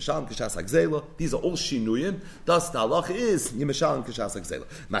vinegar. Mishalim kishas hagzela. These are all shinuyim. Thus the halacha is yimishalim kishas hagzela.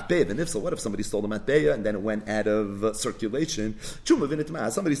 Matbeya v'nifsal. What if somebody stole the matbeya, and then it went out of circulation? Truma v'nitma.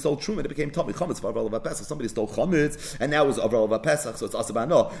 Somebody stole truma, and it became tummy chametz for avril pesach. Somebody stole chametz, and now it was avril pesach, so it's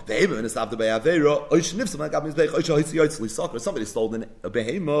asabano. Ve'ema v'nisavda be'avera. Oish nifsal. Somebody stole a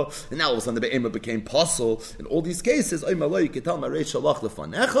behema, and now all of a sudden the be'ema became possible. In all these cases, but he's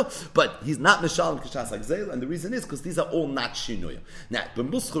not Mishalim Kishas Hagzela, and the reason is because these are all not Shinuyim. Now,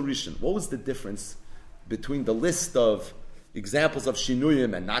 b'Muscha Rishon, what was the difference between the list of examples of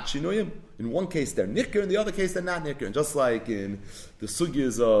Shinuyim and not Shinuyim? In one case they're Nicker, in the other case they're not Nicker. And just like in the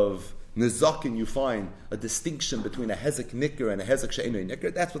sugyas of Nezakin, you find a distinction between a hezek nicker and a hezek she'enoi nicker.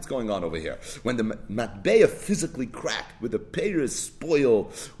 That's what's going on over here. When the matbeya physically cracked, where the peiros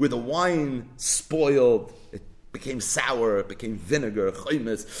spoiled, where the wine spoiled, it became sour, it became vinegar,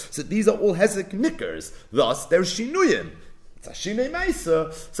 chaymes. So these are all hezek nickers. Thus, they're shinuyim. It's a shinei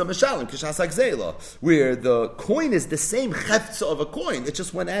meisa, so mishalim kishas hagzela, where the coin is the same cheftza of a coin. It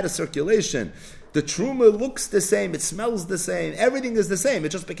just went out of circulation. The truma looks the same, it smells the same, everything is the same, it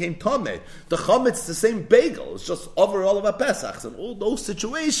just became tameh. The chametz, the same bagel, it's just over all of our Pesachs, and all those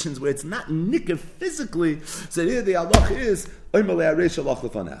situations where it's not nicker physically, so here the halach is,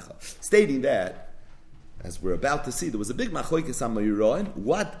 stating that, as we're about to see, there was a big machlokes on Mayuroin,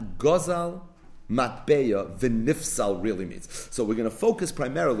 what gozal matbeya v'nifsal really means. So we're going to focus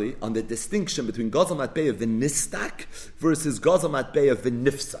primarily on the distinction between gazal matbeya v'nistak versus gazal matbeya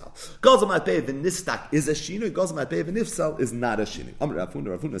v'nifsal. Gazal matbeya v'nistak is a shinui, gazal matbeya v'nifsal is not a shinui. Amr Rav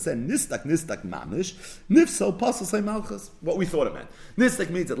Huna said, nistak mamish, nifsal pasal malchus. What we thought it meant. Nistak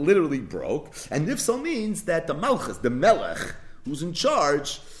means it literally broke, and nifsal means that the malchus, the melech, who's in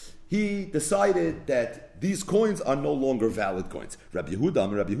charge, he decided that these coins are no longer valid coins. Rabbi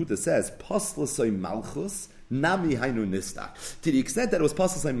Yehuda says, Paslasai Malchus, Nami Hainu Nistak. To the extent that it was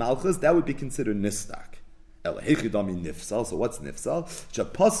Paslasai Malchus, that would be considered Nistak. So what's Nifsal?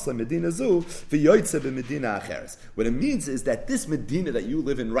 What it means is that this Medina that you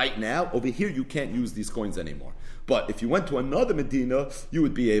live in right now, over here you can't use these coins anymore. But if you went to another Medina, you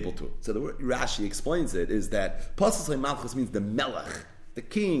would be able to. So the way Rashi explains it is that Paslasai Malchus means the Melech, the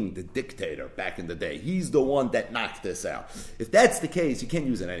king, the dictator back in the day. He's the one that knocked this out. If that's the case, you can't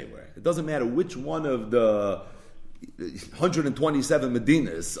use it anywhere. It doesn't matter which one of the 127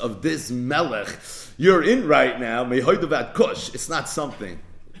 Medinas of this Melech you're in right now. It's not something.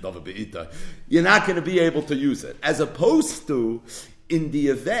 You're not going to be able to use it. As opposed to in the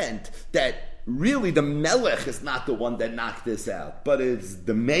event that really the Melech is not the one that knocked this out, but it's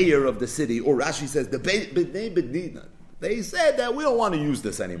the mayor of the city, or Rashi says the Bnei Bedina. They said that we don't want to use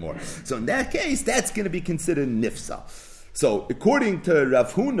this anymore. So in that case, that's going to be considered nifsa. So according to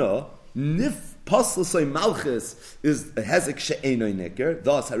Rav Huna, paslasay malchus is a hezek she'enoi nicker.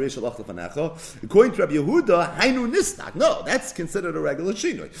 Thus, harish alach lefanecha. According to Rabbi Yehuda, hainu nistak. No, that's considered a regular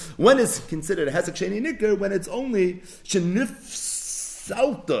shinoi. When is considered a hezek she'enoi nicker? When it's only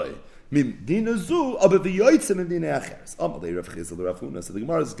shenifsaltoi. So the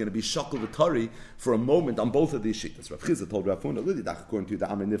Gemara is going to be shakal v'tari for a moment on both of these shittas. Rav Chizah told Rav Huna, according to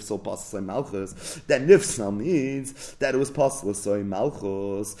the Amr Nifsal Pasal Malchus, that Nifsal means that it was Pasal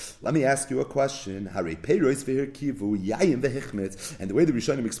Malchus. Let me ask you a question. Hare Peiros v'hir kivu Yayin v'hichmetz, and the way the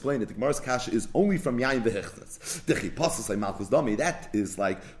Rishonim explain it, the Gemara's kasha is only from Yayin v'hichmetz. Dechi Pasal Malchus dami. That is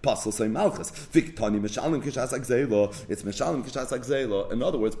like Pasal Malchus. Viktani Mishalim Kishas Agzela. It's Mishalim Kishas Agzela. In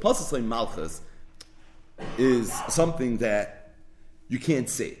other words, Pasal Malchus is something that you can't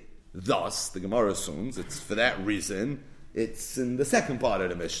see. Thus, the Gemara assumes it's for that reason. It's in the second part of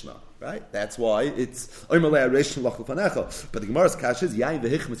the Mishnah, right? That's why it's but the Gemara's kash is yayin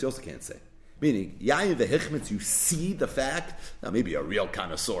v'hichmetz you also can't say. Meaning yayin v'hichmetz you see the fact. Now maybe a real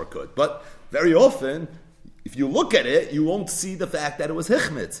connoisseur could, but very often, if you look at it, you won't see the fact that it was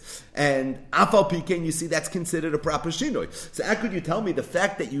hichmetz. And afal pikein, you see that's considered a proper shinoi. So how could you tell me the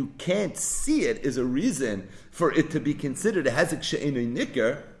fact that you can't see it is a reason for it to be considered a hezek she'enoi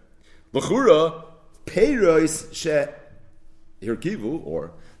nicker? L'chura, peiros she hirkivu,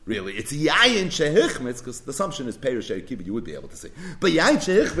 or really, it's yayin shehichmitz, because the assumption is peiros she hirkivu, you would be able to see. But yayin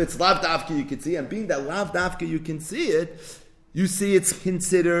shehichmitz, lav dafka you can see, and being that lav dafka you can see it, you see it's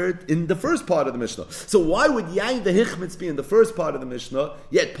considered in the first part of the Mishnah. So why would yayin the hichmitz be in the first part of the Mishnah,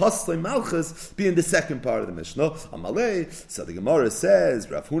 yet paslei malchus be in the second part of the Mishnah? Amalei, so the Gemara says,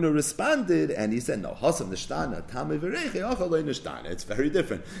 Rav Huna responded, and he said, no, hasam nishtana, tamei v'reiche, achalei nishtana. It's very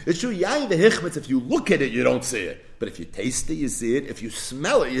different. It's true, yayin the hichmitz, if you look at it, you don't see it. But if you taste it, you see it. If you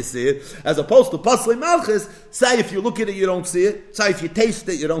smell it, you see it. As opposed to paslei malchus, say if you look at it, you don't see it. Say if you taste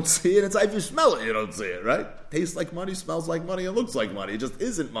it, you don't see it. And say if you smell it, you don't see it, right? Tastes like money, smells like money, and looks like money. It just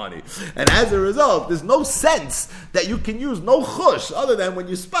isn't money. And as a result, there's no sense that you can use, no chush, other than when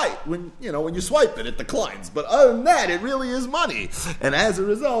you when you swipe it, it declines. But other than that, it really is money. And as a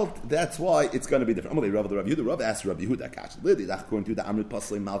result, that's why it's going to be different. Rav asked Rabbi Yehuda, according to the Amrit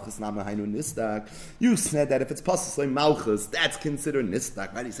Paslei Malchus Nama Hainu Nistak, you said that if it's Paslei Malchus, that's considered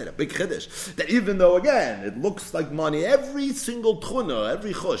Nistak, right? He said a big chiddush, that even though, again, it looks like money, every single tchuna,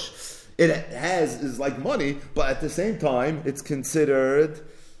 every chush, it is like money, but at the same time, it's considered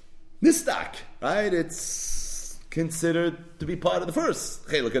nistak, right? It's considered to be part of the first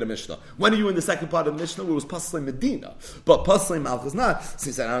chelik of the Mishnah. When are you in the second part of the Mishnah? Where it was paslei Medina, but paslei Malchus not. So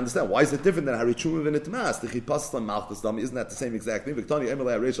he said, I don't understand. Why is it different than Harichum and Itmas? The paslei Malchus dami, isn't that the same exact thing? Victoria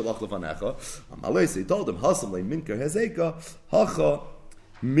Emelei Areish Alach Lefanecha. Amalei, he told him, Hasam le Minkar Hezeka Hacha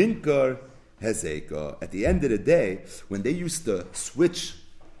Minkar Hezeka. At the end of the day, when they used to switch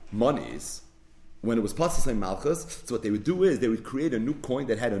monies, when it was Pasas Malchus, so what they would do is they would create a new coin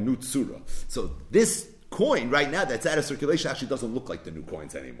that had a new tzura. So this coin right now that's out of circulation actually doesn't look like the new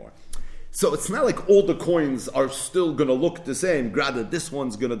coins anymore. So it's not like all the coins are still going to look the same. Rather, this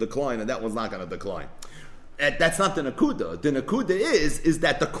one's going to decline and that one's not going to decline. That's not the nakuda. The nakuda is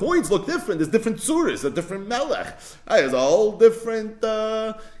that the coins look different. There's different tzuras, a different melech. There's a whole different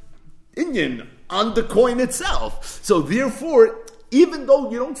inyan on the coin itself. So therefore, even though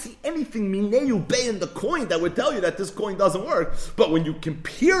you don't see anything mineu bay in the coin that would tell you that this coin doesn't work, but when you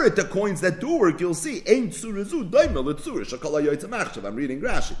compare it to coins that do work, you'll see I'm reading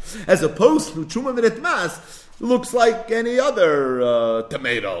Rashi. As opposed to Truma Miretmas, looks like any other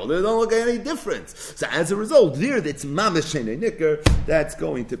tomato. They don't look any difference. So as a result, there that's mamish nicker. That's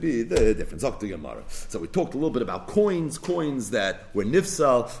going to be the difference. So we talked a little bit about coins that were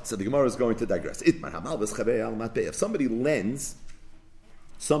nifsal. So the Gemara is going to digress. If somebody lends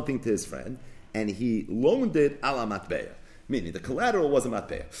something to his friend, and he loaned it ala matbeya, meaning the collateral was a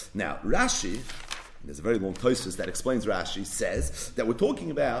matbeya. Now, Rashi, there's a very long Tosfos that explains Rashi, says that we're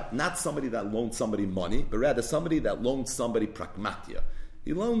talking about not somebody that loaned somebody money, but rather somebody that loaned somebody pragmatia.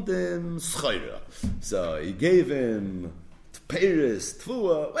 He loaned him schayra. So he gave him peiris,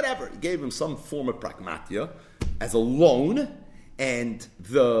 tfua, whatever. He gave him some form of pragmatia as a loan, and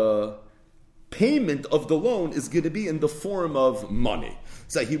the payment of the loan is going to be in the form of money.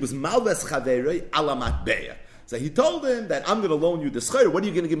 So he was malves chaverei alamat beya. So he told him that I'm going to loan you the schayr. What are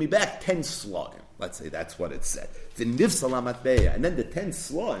you going to give me back? 10 slaim. Let's say that's what it said. The nifs alamat beya, and then the 10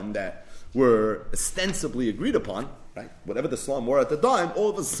 slaim that were ostensibly agreed upon, right? Whatever the slaim were at the time, all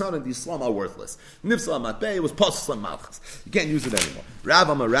of a sudden these slaim are worthless. Nifs alamat beya was pas slaim malchus. You can't use it anymore.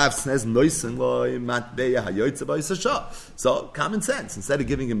 Rav says noisen loy mat beya hayoytze b'yisasha. So common sense. Instead of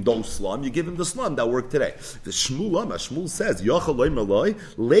giving him those slaim, you give him the slaim that work today. The Shmuel says yochel loy maloi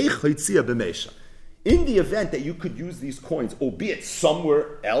leich hoitzia b'meisha. In the event that you could use these coins, albeit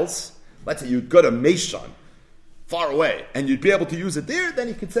somewhere else, let's say you'd go to Meishon, far away, and you'd be able to use it there, then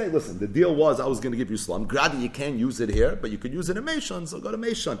you could say, listen, the deal was I was going to give you Slum. Gradi, you can't use it here, but you could use it in Meishon, so go to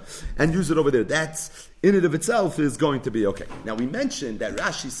Meishon and use it over there. That's, in and of itself, is going to be okay. Now, we mentioned that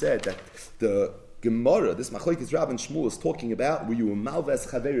Rashi said that the Gemara, this Machlokes Rav and Shmuel, is talking about where you were Malves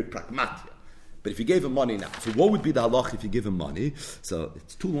Chaveri Pragmatia. But if you gave him money now, so what would be the halach if you give him money? So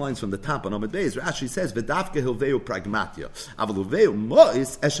it's 2 lines from the top on Amud Beis. Rashi says, "V'dafke hilveu pragmatia, aval hilveu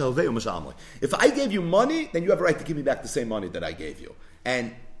mois eshel hilveu mashamli." If I gave you money, then you have a right to give me back the same money that I gave you.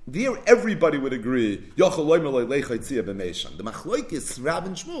 And there, everybody would agree. The machlokes Rav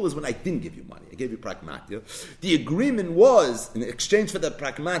and Shmuel is when I didn't give you money. I gave you pragmatia. The agreement was, in exchange for that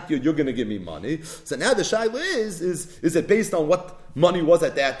pragmatia, you're going to give me money. So now the shaila is it based on what money was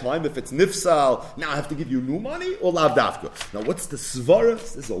at that time. If it's nifsal, now I have to give you new money, or lav dafka. Now, what's the svara?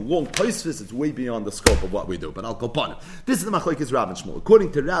 This is a long tosfos. It's way beyond the scope of what we do, but I'll go upon it. This is the machlokes Rab and Shmuel.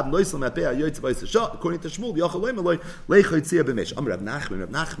 According to Rab, noislam apeh yoytz v'yisha. According to Shmuel, yachol loy leichotzia b'mesh. Rab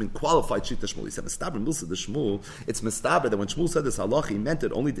Nachman qualified shita Shmuel. He said, "Mistaber milsa the Shmuel." It's mistaber that when Shmuel said this halacha, he meant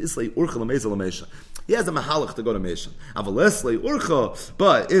it only to islay urcha l'mezel l'mesha. He has a mahalach to go to Meshan. Avaleslay urcha,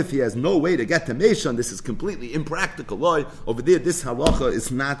 but if he has no way to get to Meshan, this is completely impractical. Loy over there, this halacha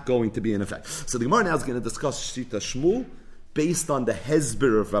is not going to be in effect. So the Gemara now is going to discuss shita Shmuel based on the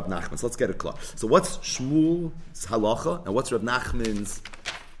hezber of Rab Nachman. So let's get it clear. So what's Shmuel's halacha and what's Rab Nachman's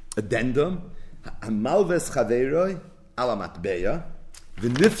addendum? Hamalves chaveroi ala matbeya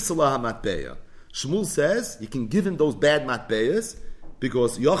v'nifsala hamatbeya. Shmuel says you can give him those bad matbeyas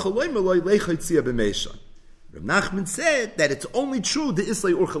because yachol loy meloi leichotzia b'meishan. Rab Nachman said that it's only true the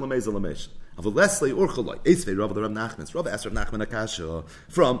islay urcha l'meizel l'meishan. Avaleslay urcha loy. Esvei Rav the Rab Nachman. Rav asked Rab Nachman Akasha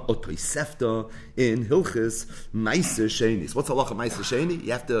from Otosefta in Hilchis Meiser Sheni. What's halacha Meiser Sheni?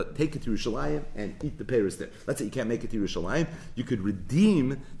 You have to take it to Yerushalayim and eat the peiros there. Let's say you can't make it to Yerushalayim. You could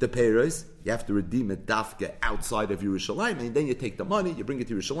redeem the peiros. You have to redeem it dafka outside of Yerushalayim, and then you take the money, you bring it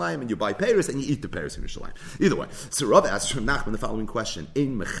to Yerushalayim, and you buy peiros, and you eat the peiros in Yerushalayim. Either way. So Rav asked from Nachman the following question: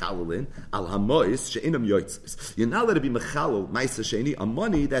 Ein mechalalin al hamois she'inam yotzis. You're not allowed to be mechalal ma'aser sheni on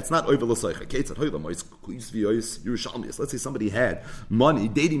money that's not over l'soicha. Let's say somebody had money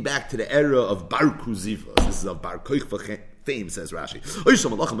dating back to the era of Bar Kuziva. This is of Bar Koichva fame, says Rashi.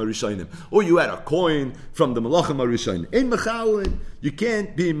 Or you had a coin from the Malachim Arishonim. In Mechalin, you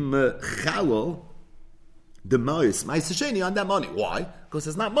can't be Mechalal the Ma'is Sheni on that money. Why? Because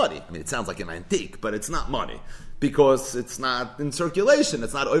it's not money. I mean, it sounds like an antique, but it's not money. Because it's not in circulation,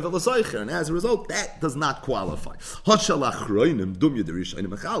 it's not over l'soicher, and as a result, that does not qualify.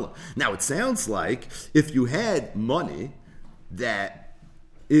 Now, it sounds like if you had money that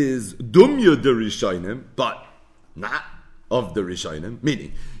is dumya de rishonim, but not of the rishonim,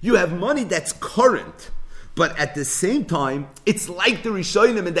 meaning you have money that's current, but at the same time, it's like the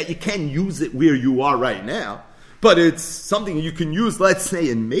rishonim in that you can't use it where you are right now, but it's something you can use, let's say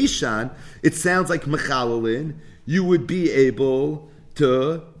in Meshan, it sounds like mechalalin, you would be able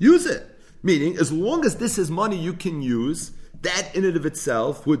to use it. Meaning, as long as this is money you can use, that in and of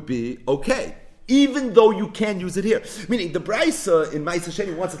itself would be okay. Even though you can't use it here. Meaning, the Braisa in Ma'aser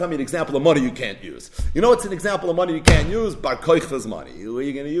Sheni wants to tell me an example of money you can't use. You know what's an example of money you can't use? Bar Koichva's money. Where are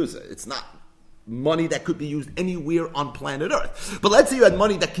you going to use it? It's not money that could be used anywhere on planet Earth. But let's say you had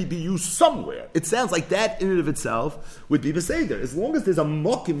money that could be used somewhere. It sounds like that in and of itself would be beseder. As long as there's a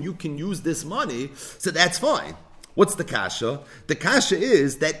mokim you can use this money, so that's fine. What's the kasha? The kasha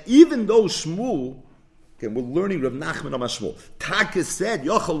is that even though Shmuel, okay, we're learning Rav Nachman on Shmuel, Taka said,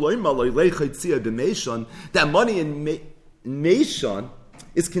 that money in Meshan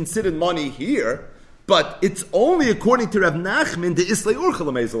is considered money here, but it's only according to Rav Nachman, the Islay Urcha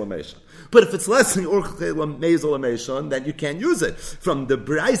L'Mezel L'Meshan. But if it's less than Urcha L'Mezel L'Meshan, then you can't use it. From the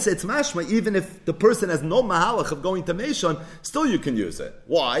Braisa, it's mashma, even if the person has no mahalach of going to Meshan, still you can use it.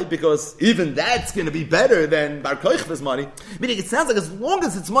 Why? Because even that's going to be better than Bar Koichva's money. Meaning, it sounds like as long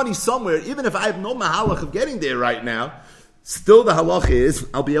as it's money somewhere, even if I have no mahalach of getting there right now, still the halach is,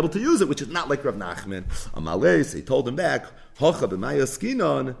 I'll be able to use it, which is not like Rav Nachman. Amales, he told him back, Hocha b'maya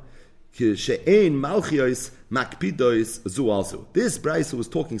skinon, this Braisa was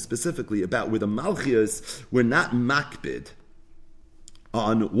talking specifically about where the Malchias were not makbid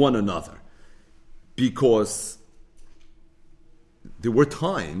on one another. Because there were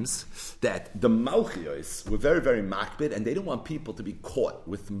times that the Malchias were very, very makbid, and they didn't want people to be caught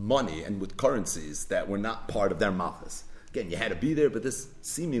with money and with currencies that were not part of their Malchus. Again, you had to be there, but this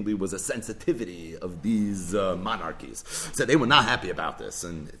seemingly was a sensitivity of these monarchies. So they were not happy about this,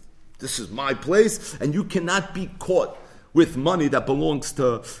 and this is my place, and you cannot be caught with money that belongs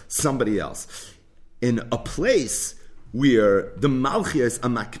to somebody else. In a place where the Malchias are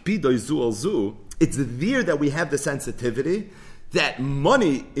makpidoi zu al zu, it's there that we have the sensitivity that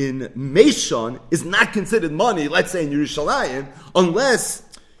money in Meshan is not considered money, let's say in Yerushalayim, unless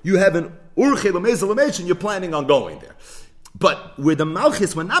you have an Urche L'Mezel L'Meshan, you're planning on going there. But where the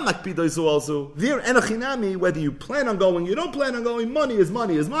Malchis were not makpidoi zu also, there enochinami, whether you plan on going, you don't plan on going, money is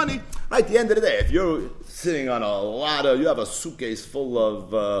money is money. Right, at the end of the day, if you're sitting on a lot of, you have a suitcase full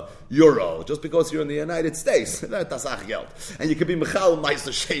of euro, just because you're in the United States, that's geld. And you can be Michal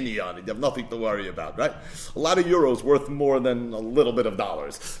Meiser Sheni on it, you have nothing to worry about, right? A lot of euros worth more than a little bit of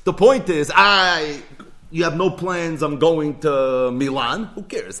dollars. The point is, you have no plans, I'm going to Milan, who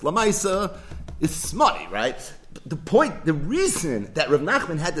cares? La Maisa, it's money, right? The point, the reason that Rav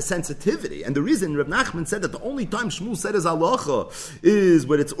Nachman had the sensitivity, and the reason Rav Nachman said that the only time Shmuel said his halacha is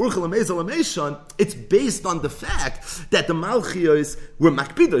when it's urchel amezel ameshon, it's based on the fact that the malchiyos were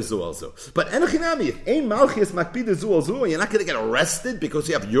makpidos also. But enochinami, if ein malchiyos makpidos also, and you're not going to get arrested because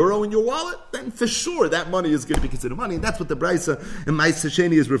you have euro in your wallet, then for sure that money is going to be considered money, and that's what the Brisa and Ma'aseh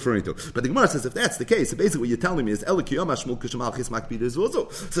Sheni is referring to. But the Gemara says if that's the case, so basically what you're telling me is elikiyama Shmuel kishem malchiyos makpidos also.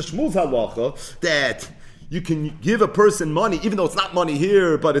 So Shmuel's halacha that you can give a person money, even though it's not money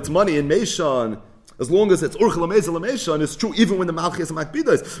here, but it's money in Meishon, as long as it's Urchel Amezel Meishon, it's true even when the Malchus and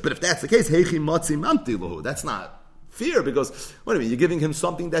Makbidos. But if that's the case, Heichi Matzi Mamti Lahu, that's not fair, because, what do you mean, you're giving him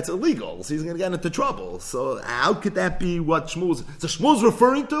something that's illegal, so he's going to get into trouble. So how could that be what Shmuel's... So Shmuel's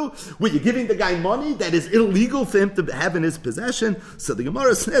referring to, where you're giving the guy money that is illegal for him to have in his possession. So the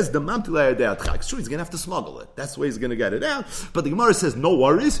Gemara says, the Mamti Lahu, it's true, he's going to have to smuggle it. That's the way he's going to get it out. But the Gemara says, no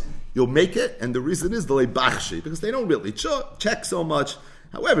worries, you'll make it, and the reason is the lebachshi, because they don't really check so much.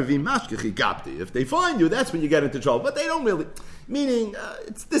 However, if they find you, that's when you get into trouble. But they don't really, meaning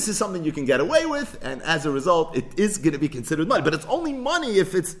this is something you can get away with, and as a result, it is going to be considered money. But it's only money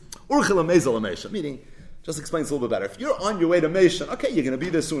if it's urchel amezel amesha, meaning, just explains a little bit better. If you're on your way to Meshon, okay, you're going to be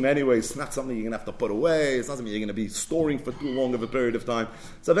there soon anyway. It's not something you're going to have to put away. It's not something you're going to be storing for too long of a period of time.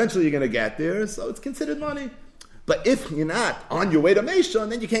 So eventually you're going to get there, so it's considered money. But if you're not on your way to Meshon,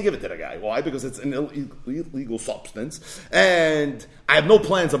 then you can't give it to the guy. Why? Because it's an illegal substance. And I have no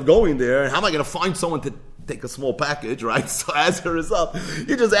plans of going there. How am I going to find someone to take a small package, right? So as a result,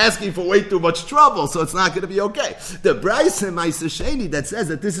 you're just asking for way too much trouble, so it's not going to be okay. The Bryce and Ma'aseh Sheni that says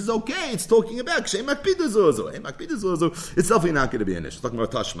that this is okay, it's talking about Kshem Makpidah Zozo. Makpidah Zozo, it's definitely not going to be an issue. It's talking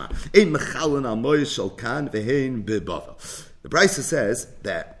about Tashma. The Bryce says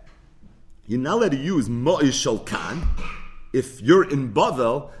that you're not allowed to use Mo'ish Shalkan if you're in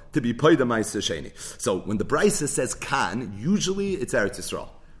Bavel to be Paida Ma'aseh Sheni. So when the Brisa says Kan, usually it's Eretz Yisrael.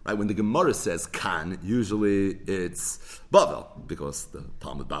 Right? When the Gemara says Kan, usually it's Bavel, because the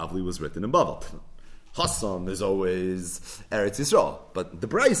Talmud Bavli was written in Bavel. Hassam is always Eretz Yisrael. But the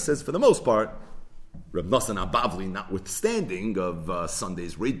Brisa says, for the most part, Reb Nosson HaBavli notwithstanding of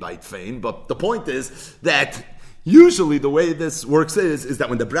Sunday's Reid Bite fame, but the point is that usually the way this works is that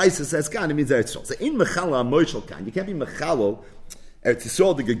when the Brisa says Kan, it means Eretz Yisrael. So in Mechala Moishal Kan, you can't be Mechalo Eretz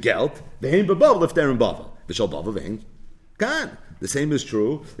Yisrael the Gegelt, Vehein Bavel if they're in Bavel. V'shal Bavel Vehein Kan. The same is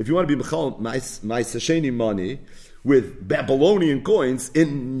true if you want to be Mechal Ma'aseh Sheni money with Babylonian coins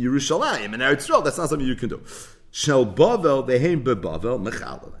in Yerushalayim and Eretz Yisrael. That's not something you can do. Shal Bavel Vehein Bavel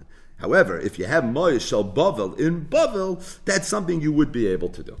Mechala. However, if you have Moish Shal Bavel in Bavel, that's something you would be able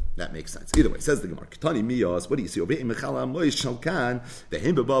to do. That makes sense. Either way, says the Gemara. Ketani miyos. What do you see? Over in Mechalel Moish Shal Kan,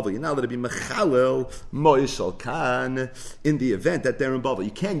 Vehim Bavel. You're not allowed to be Mechalel Moish Shal Kan in the event that they're in Bavel.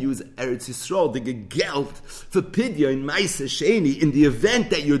 You can't use Eretz Yisrael the Gegelt for Pidya in Ma'aseh Sheni in the event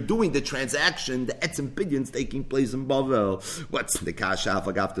that you're doing the transaction, the Etzem Pidyan's taking place in Bavel. What's the Kasha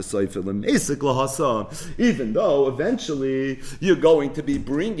Afagav the Soifel and Mesik Lahasam? Even though eventually you're going to be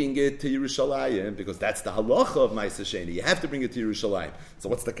bringing it to Yerushalayim, because that's the halacha of Ma'aseh Sheni. You have to bring it to Yerushalayim. So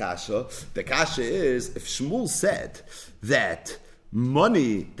what's the kasha? The kasha is, if Shmuel said that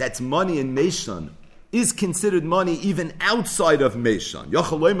money, that's money in Meshon, is considered money even outside of Meshon,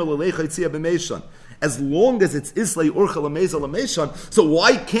 as long as it's Islay Urchel Amezel Meshon, so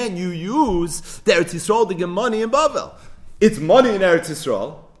why can't you use the Eretz Yisrael to get money in Bavel? It's money in Eretz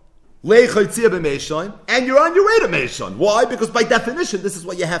Yisrael, and you're on your way to Meshon. Why? Because by definition, this is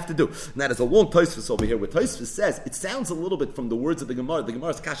what you have to do. And that is a long Tosfos over here, where Tosfos says, it sounds a little bit from the words of the Gemara. The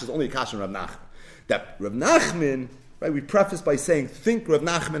Gemara's kasha is only a kasha in Rav Nachman. That Rav Nachman, right, we preface by saying, think Rav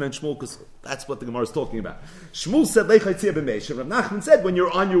Nachman and Shmuel, because that's what the Gemara is talking about. Shmuel said, Leichaitzia b'Meshon. Rav Nachman said, when you're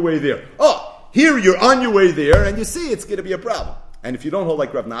on your way there. Oh, here you're on your way there, and you see it's going to be a problem. And if you don't hold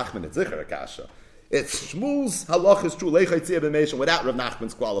like Rav Nachman, it's Zichar Akasha. It's Shmuel's halach is true leichaitzia b'meishon without Rav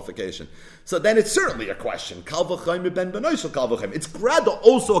Nachman's qualification. So then it's certainly a question. Kal v'chaim ben benoishel kal v'chaim. It's grada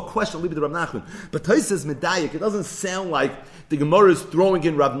also a question leave it to Rav Nachman. But Tosfos medayik, it doesn't sound like the Gemara is throwing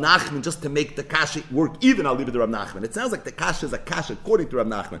in Rav Nachman just to make the kasha work even I'll leave it to Rav Nachman. It sounds like the kasha is a kasha according to Rav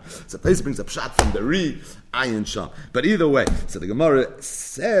Nachman. So Tosfos brings up shot from the Ri, Ayin Sham. But either way, so the Gemara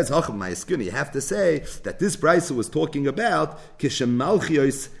says, Hacham Ma'askuni, you have to say that this brisa was talking about Kishem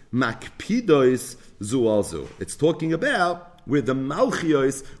Malchios Makpidois Zualzu. It's talking about where the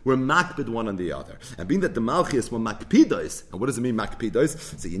Malchios were makpid one on the other. And being that the Malchios were makpidois, and what does it mean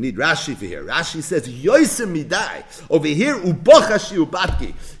makpidois? So you need Rashi for here. Rashi says, Yoisem midai. Over here, ubochashi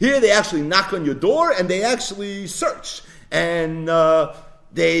ubatki. Here they actually knock on your door and they actually search. And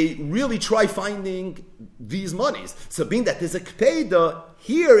they really try finding these monies. So being that there's a kpeda,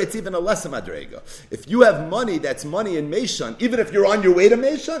 here it's even a lesser madrega. If you have money that's money in Meishan, even if you're on your way to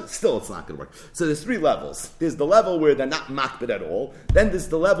Meishan, still it's not going to work. So there's three levels. There's the level where they're not makbid at all. Then there's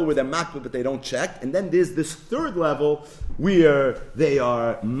the level where they're makbid but they don't check. And then there's this third level where they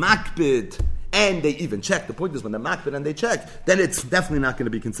are makbid and they even check. The point is when they're makbid and they check, then it's definitely not going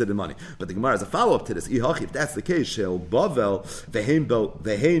to be considered money. But the Gemara has a follow-up to this. If that's the case, shel bavel vehein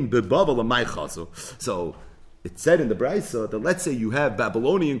bebavel amaychasu. So it said in the Braisa that let's say you have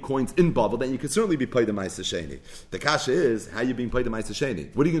Babylonian coins in Bavel, then you can certainly be paid the Ma'aseh Sheni. The kasha is, how are you being paid the Ma'aseh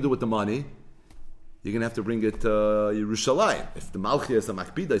Sheni? What are you going to do with the money? You're going to have to bring it to Yerushalayim. If the Malchi is a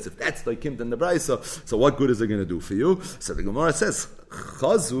Makbidas, if that's the Kim, then the Braisa, so what good is it going to do for you? So the Gemara says,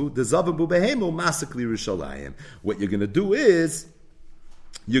 Chazu, the Zavabu Behemu, Masakli Yerushalayim. What you're going to do is,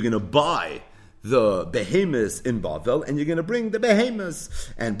 you're going to buy the behemoths in Bavel, and you're going to bring the behemoths.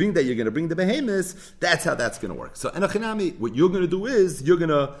 And being that you're going to bring the behemoths, that's how that's going to work. So, Enochinami, what you're going to do is, you're going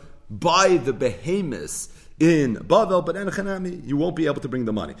to buy the behemoths in Bavel, but Enochinami, you won't be able to bring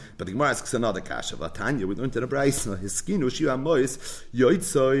the money. But the Gemara asks another kasha. Vatanya, we learned in the Braisa, Hiskinu Shiu Amois,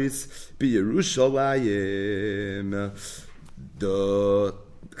 Yoitzois, B'Yerushalayim. The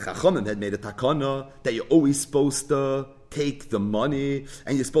Chachamim had made a takana that you're always supposed to take the money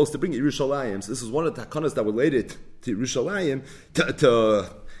and you're supposed to bring it to Yerushalayim. So this is one of the takanas that related to Yerushalayim, to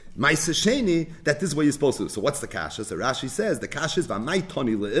Ma'aseh Sheni, that this is what you're supposed to do. So what's the kasha? So Rashi says, the kasha is V'amai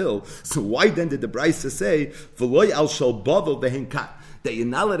toni le'il. So why then did the Braisa say, V'loi al shal bavel v'henkat, that you're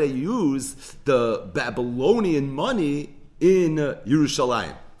not allowed to use the Babylonian money in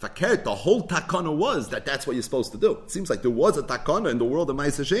Yerushalayim? Fakert, the whole takana was that that's what you're supposed to do. It seems like there was a takana in the world of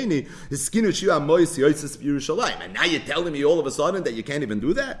Ma'aseh Sheni, and now you're telling me all of a sudden that you can't even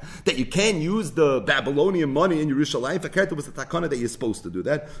do that? That you can't use the Babylonian money in Yerushalayim? Fakert, there was a takana that you're supposed to do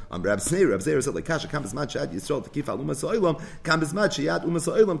that. Rab Zeir said, like, Kasha, kam bizman shad Yisrael takifa al umas ha'olam, kam bizman sheyad umas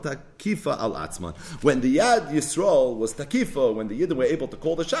ha'olam takifa al atzman. When the Yad Yisrael was takifa, when the Yidden were able to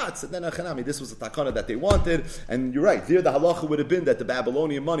call the shots, and then this was a takana that they wanted, and you're right, there the halacha would have been that the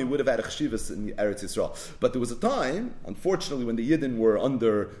Babylonian money would have had a cheshivas in Eretz Yisrael. But there was a time, unfortunately, when the Yidden were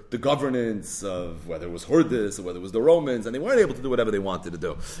under the governance of whether it was Hordis or whether it was the Romans, and they weren't able to do whatever they wanted to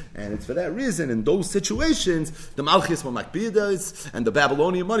do. And it's for that reason, in those situations, the Malchis were Makbidas, and the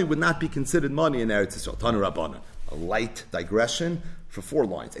Babylonian money would not be considered money in Eretz Yisrael. Tanu Rabbanan. A light digression for 4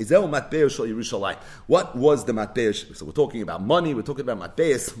 lines. What was the matbeis? So we're talking about money, we're talking about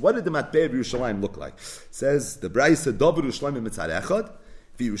matbeis. What did the matbeis of Yerushalayim look like? It says, the Braisa, David Yerushalayim mitzad echad,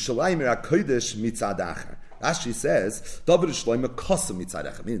 Yerushalayim kodesh mitzad acher. Rashi says, David and Shlomo kosam mitzad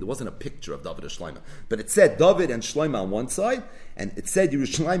echad, meaning there wasn't a picture of David and Shlomo, but it said David and Shlomo on one side, and it said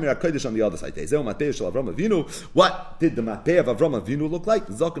Yerushalayim kodesh on the other side. What did the matbei of Avram Avinu look like?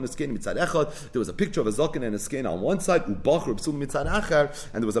 Zaken eskein mitzad echad. There was a picture of a zaken and a skein on one side, ubachur psul mitzad acher,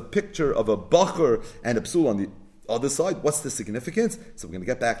 and there was a picture of a bachur and a psul on the other side. What's the significance? So we're going to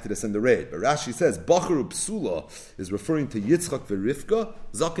get back to this in the raid. But Rashi says, Bachar Psula is referring to Yitzchak v'Rivka.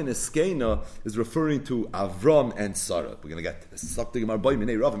 Zaken Eskeina is referring to Avram and Sarah. We're going to get to this. Rav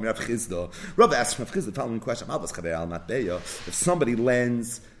asks Rav Chizda the following question. If somebody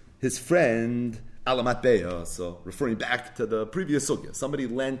lends his friend Alamatbeya, so referring back to the previous sugya, somebody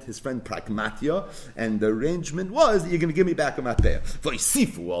lent his friend Pragmatia, and the arrangement was that you're going to give me back a matbeya.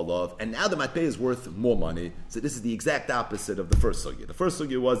 V'isifu olav, and now the matbeya is worth more money. So this is the exact opposite of the first sugya. The first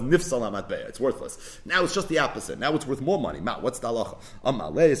sugya was nifsal matbeya, it's worthless. Now it's just the opposite. Now it's worth more money. What's the halacha?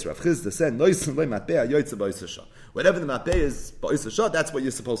 Amaleis Rav Chizda said, noisim le matbeya yoytze ba'isasha. Whatever the matbeya is ba'isasha, that's what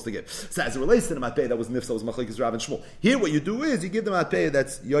you're supposed to give. So as it relates to the matbeya that was nifsal, was machlekes Rav and Shmuel. Here, what you do is you give the matbeya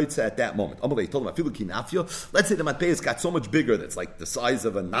that's yoytze at that moment. Amalei told him, let's say the matbeis got so much bigger that's like the size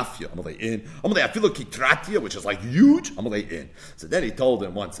of a nafya. Which is like huge. So then he told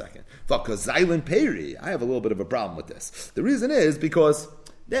him, 1 second. I have a little bit of a problem with this. The reason is because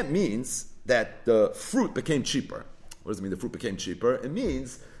that means that the fruit became cheaper. What does it mean the fruit became cheaper? It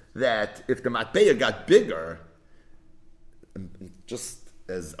means that if the matbeya got bigger, just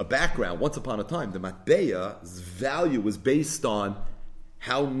as a background, once upon a time, the matbeya's value was based on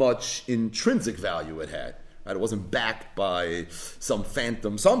how much intrinsic value it had. Right? It wasn't backed by some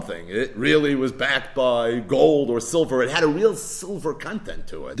phantom something. It really was backed by gold or silver. It had a real silver content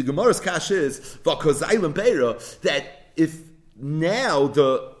to it. The Gemara's kash is that if now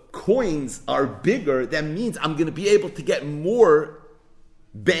the coins are bigger, that means I'm going to be able to get more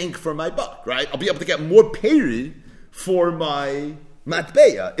bang for my buck, right? I'll be able to get more peri for my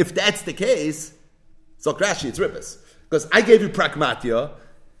matbeya. If that's the case, so Rashi, it's ribbis. Because I gave you pragmatia,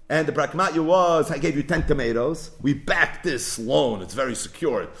 And the pragmatia was, I gave you 10 tomatoes. We backed this loan. It's very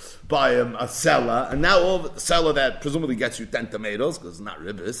secured by a seller. And now the seller that presumably gets you 10 tomatoes, because it's not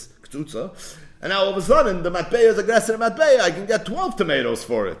ribis, ktutza. And now all of a sudden, the matbeya is aggressive matbeya. I can get 12 tomatoes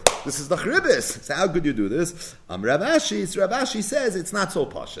for it. This is the ribis. So how could you do this? Rav Ashi says it's not so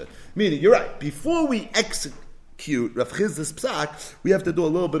pasha. Meaning, you're right. Before we execute Rav Chizda's psak, we have to do a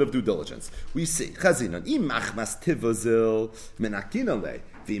little bit of due diligence. We see, Chazinon, imachmas tivazil menakinale.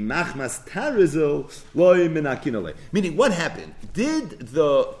 Meaning, what happened? Did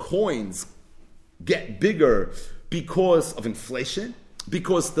the coins get bigger because of inflation?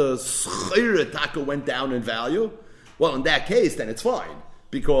 Because the schire taka went down in value? Well, in that case, then it's fine.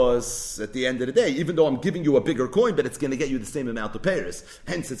 Because at the end of the day, even though I'm giving you a bigger coin, but it's going to get you the same amount of payers.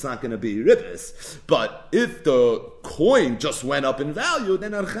 Hence, it's not going to be ribis. But if the coin just went up in value,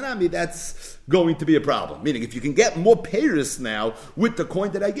 then al-Khanami, that's going to be a problem. Meaning, if you can get more payers now with the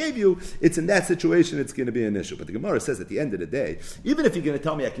coin that I gave you, it's in that situation, it's going to be an issue. But the Gemara says at the end of the day, even if you're going to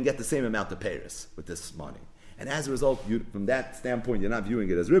tell me I can get the same amount of payers with this money, and as a result, from that standpoint, you're not viewing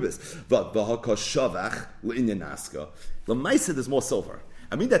it as ribis. But v'hakoshavach l'inyan naska. L'maisa, there's more silver.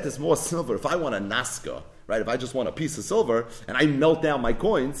 I mean that there's more silver. If I want a naska, right? If I just want a piece of silver and I melt down my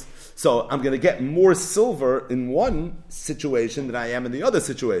coins, so I'm going to get more silver in one situation than I am in the other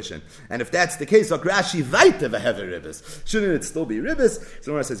situation. And if that's the case, akrashi vaita v'hever ribis. Shouldn't it still be ribis?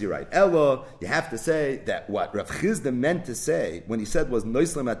 So Gemara says you're right. Ella, you have to say that what Rav Chizda meant to say when he said was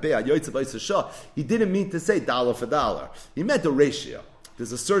noislam atbeya yoytzav oisashah, he didn't mean to say dollar for dollar. He meant a ratio.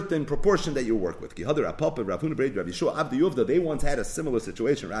 There's a certain proportion that you work with. They once had a similar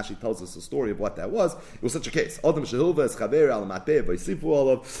situation. Rashi tells us a story of what that was. It was such a case. And what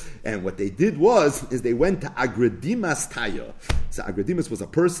they did is they went to Agredimas Taya. So Agredimas was a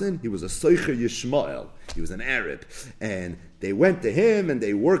person. He was a Soicher Yishmael. He was an Arab. And they went to him and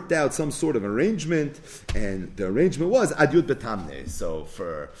they worked out some sort of arrangement. And the arrangement was Adyud Betamne. So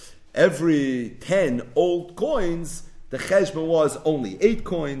for every 10 old coins, the cheshbon was only 8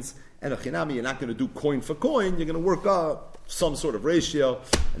 coins, and a chinami, you're not going to do coin for coin, you're going to work up some sort of ratio,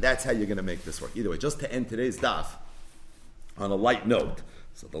 and that's how you're going to make this work. Either way, just to end today's daf on a light note.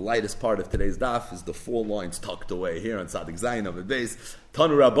 So the lightest part of today's daf is the 4 lines tucked away here on Tzadik Zayin of the base.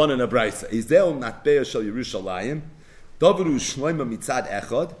 Tanu Rabbanan Abraisa. Izeu matbeya shel Yerushalayim, davru shloima mitzad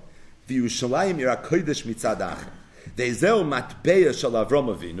echad, v'Yerushalayim ira kodesh mitzad acher. Ve'izeu matbeya shel Avram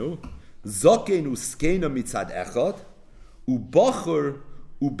Avinu, zoken uskena mitzad echad, Ubachur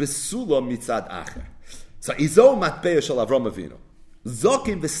ubesula mitzad acher. So izo matbeya shel Avram Avinu.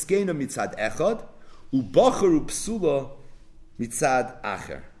 Zokin v'skena mitzad echad, ubachur ubesula mitzad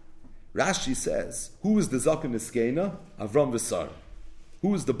acher. Rashi says, who is the zokin v'skena? Avram v'Sara.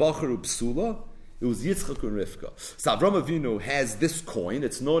 Who is the bachur ubesula? It was Yitzchak and Rivka. So Avram Avinu has this coin.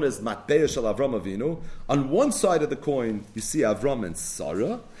 It's known as matbeya shel Avram Avinu. On one side of the coin, you see Avram and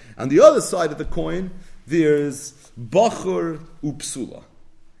Sarah. On the other side of the coin, there's Bachur Upsula,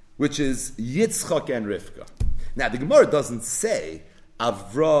 which is Yitzchak and Rivka. Now, the Gemara doesn't say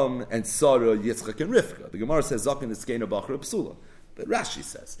Avram and Sarah, Yitzchak and Rivka. The Gemara says Zaken Eskena Bachur Upsula. But Rashi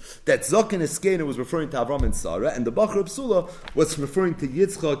says that Zaken Eskena was referring to Avram and Sarah, and the Bachur Upsula was referring to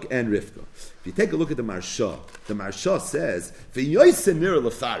Yitzchak and Rivka. If you take a look at the Marsha says,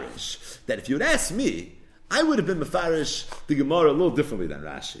 that if you'd ask me, I would have been mefarish the Gemara a little differently than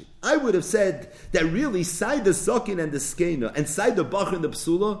Rashi. I would have said that really side the Zokin and the Skena and side the Bachur and the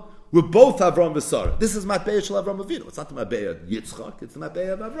Psula were both Avram v'Sara. This is Matbeya shel Avram Avinu. It's not the Matbeya Yitzchak, it's the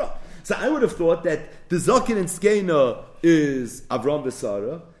Matbeya of Avram. So I would have thought that the Zokin and Skena is Avram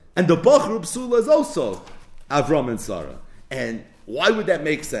v'Sara and the Bachur and Psula is also Avram and Sarah. And why would that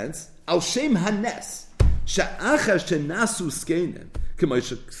make sense? Al Shem Hanes. Sha'achar shenasu Skenen.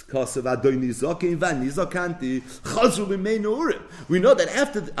 We know that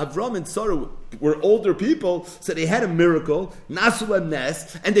after Avram and Sarah were older people, so they had a miracle, Nasul and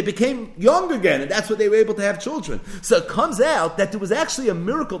Nes, and they became young again, and that's what they were able to have children. So it comes out that there was actually a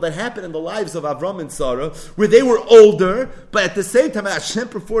miracle that happened in the lives of Avram and Sarah, where they were older, but at the same time Hashem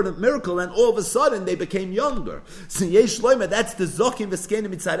performed a miracle, and all of a sudden they became younger. So Yesh Loima, that's the Zokim V'Skena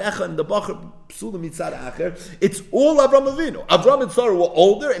Mitzad Echa and the Bachur Psula Mitzad Acher. It's all Avram Avinu. Avram and Sarah were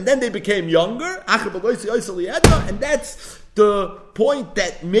older, and then they became younger, and that's the point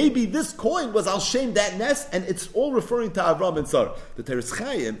that maybe this coin was Al Shem that nest, and it's all referring to Avram and Sarah. The Teres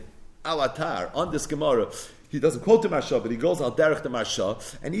Chaim Al Atar on this Gemara, he doesn't quote the Marsha, but he goes Al Derech the Marsha,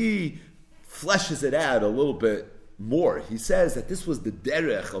 and he fleshes it out a little bit more. He says that this was the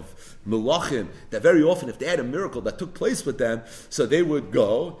derech of Melachim, that very often if they had a miracle that took place with them, so they would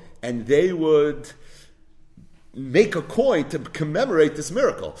go and they would make a coin to commemorate this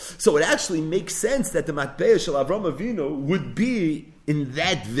miracle. So it actually makes sense that the Matbeah Shel Avram Avinu would be in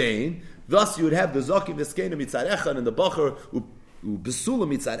that vein. Thus you would have the Zoki V'Skena Mitzad Echad and the Bacher Besula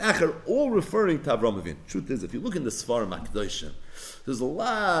Mitzad Echad, all referring to Avram Avinu. Truth is, if you look in the Sfarim HaKadoshim, there's a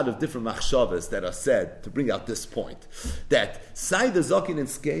lot of different machshavas that are said to bring out this point. That Sai the Zokin and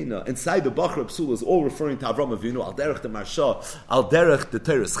Skena and Sai the Bachar Psula is all referring to Avram Avinu, Al Derech the Marsha, Al Derech the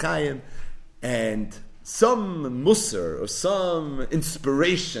Teres Chaim, and some musar or some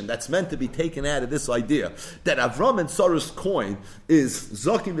inspiration that's meant to be taken out of this idea that Avram and Sarah's coin is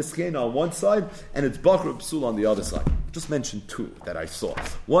Zokin V'Skena on one side and it's Bachar Psula on the other side. I just mentioned two that I saw.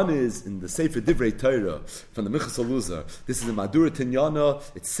 One is in the Sefer Divrei Torah from the Michas Aluzar. This is in Madura Tinyana.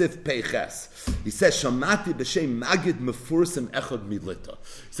 It's Sif Peiches. He says, Shamati b'shem Magid Mefursim Echad Milita.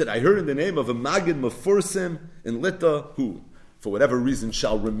 He said, I heard in the name of a Magid Mefursim in Lita, who, for whatever reason,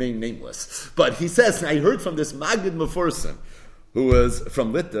 shall remain nameless. But he says, I heard from this Magid Mefursim, who was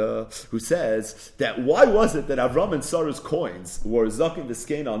from Lita, who says that why was it that Avram and Sarah's coins were Zakim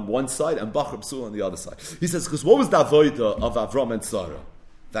V'Skena on one side and Bachar Psula on the other side? He says, because what was the avodah of Avram and Sarah?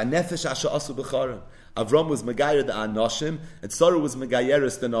 V'nefesh asher asu b'charim. Avram was Megayer the Anoshim, and Sarah was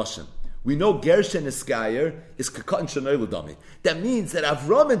Megayeres the Noshim. We know Gershon Eskayer is Kakatan Shanoi L'Dami. That means that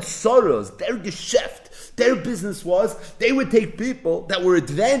Avram and Sarah's, their geschäft, their business was, they would take people that were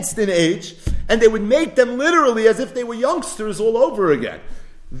advanced in age, and they would make them literally as if they were youngsters all over again.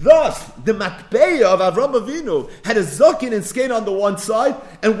 Thus, the Matbeah of Avram Avinu had a Zokin and Skena on the one side,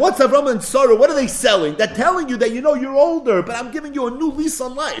 and what's Avram and Sarah? What are they selling? They're telling you that, you're older, but I'm giving you a new lease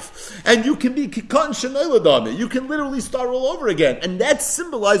on life. And you can be Kikan Shanayladami. You can literally start all over again. And that's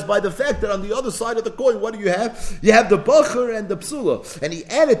symbolized by the fact that on the other side of the coin, what do you have? You have the Bacher and the Psula. And he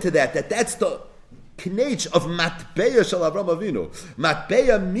added to that's the Knech of Matbeah Shel Avram Avinu.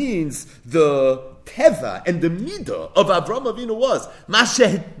 Matbeah means the Teva and the Midah of Avram Avinu was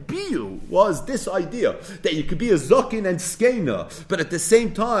Mashehbiu was this idea that you could be a Zokin and Skena, but at the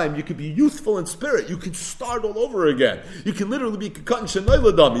same time you could be youthful in spirit. You could start all over again. You can literally be Katan Shanoi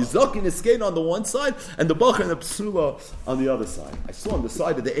L'Dami, Zokin and Skena on the one side and the Bachar and the Psula on the other side. I saw on the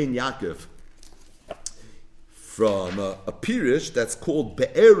side of the Ein Yaakov from a Pirish that's called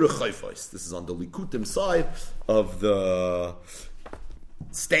Be'er Chayfos. This is on the Likutim side of the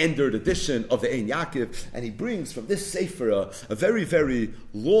standard edition of the Ein Yaakov, and he brings from this sefer a very, very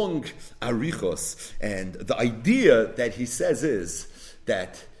long arichos. And the idea that he says is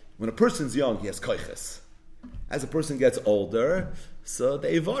that when a person's young, he has koiches. As a person gets older, so the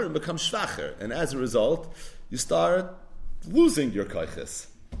Eivarim become schwacher, and as a result, you start losing your koiches.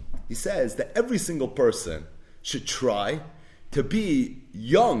 He says that every single person should try to be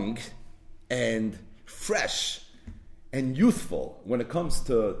young and fresh and youthful when it comes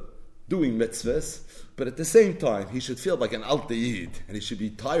to doing mitzvahs, but at the same time, he should feel like an Alta Yid, and he should be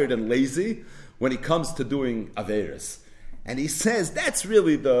tired and lazy when he comes to doing Averis. And he says that's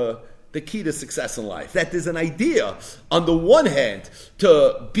really the key to success in life. That there's an idea, on the one hand,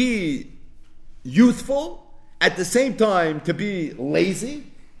 to be youthful, at the same time to be lazy,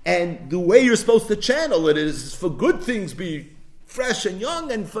 and the way you're supposed to channel it is for good things be fresh and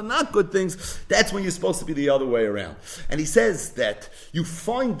young, and for not good things, that's when you're supposed to be the other way around. And he says that you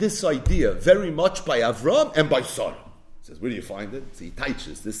find this idea very much by Avram and by Sarah. He says, where do you find it? So he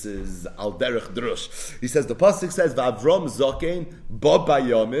teaches. This is Al Derech Drush. He says, the pasuk says, V'Avram Zokein Bo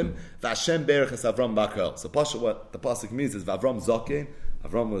Bayomim V'Hashem Berech Es Avram Bakel. So what the pasuk means is V'Avram Zokein,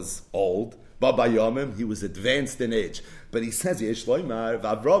 Avram was old, Bo Bayomim, he was advanced in age. But he says, Yesh Loimar,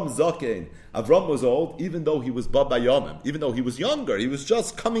 V'Avram Zokein, Avram was old, even though he was Bo Bayomim, even though he was younger, he was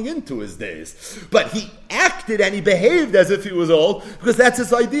just coming into his days. But he acted and he behaved as if he was old, because that's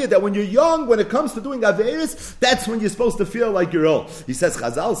his idea, that when you're young, when it comes to doing Averis, that's when you're supposed to feel like you're old. He says,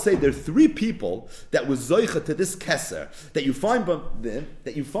 Chazal say there are three people that was Zoicha to this Keser, that you find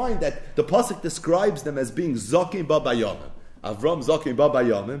that the Pasuk describes them as being Zokein Bo Bayomim. Avram Zokein Ba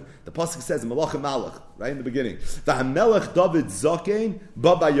Bayomim. The pasuk says Malach Malach right in the beginning. V'Hamelech David Zokein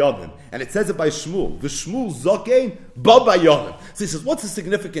Ba Bayomim, and it says it by Shmuel. V'Shmuel Zokein Ba Bayomim. So he says, what's the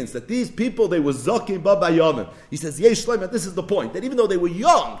significance that these people they were Zokein Ba Bayomim? He says, Yesh Shlomo. This is the point that even though they were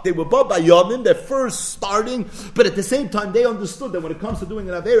young, they were Ba Bayomim. They're first starting, but at the same time they understood that when it comes to doing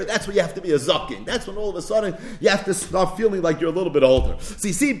an avera, that's where you have to be a Zokein. That's when all of a sudden you have to start feeling like you're a little bit older. So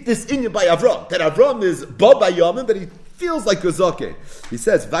you see this inyan by Avram, that Avram is Ba Bayomim, but he feels like a Zokein. He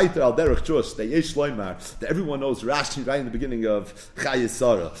says, Vaiter al derech Chush, that Yesh Loimar, that everyone knows Rashi right in the beginning of Chayei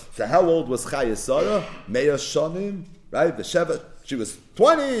Sarah. So how old was Chayei Sarah? Meya Shanim, right? The Sheva She was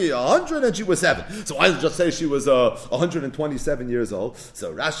 20, 100, and she was 7. So why did just say she was 127 years old?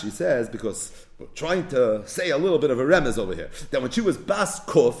 So Rashi says, because we're trying to say a little bit of a remez over here, that when she was Bas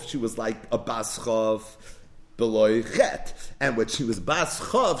Kuf, she was like a Bas Chav Beloy Chet. And when she was Bas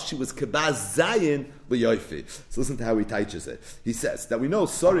Chav, she was Kebaz Zayin L'yoifi. So listen to how he teaches it. He says that we know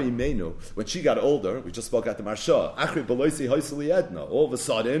Sari Imenu, when she got older, we just spoke at the Marsha, Achri Beloisi Hoysali Edna. All of a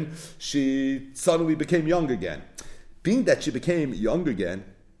sudden, she suddenly became young again. Being that she became young again,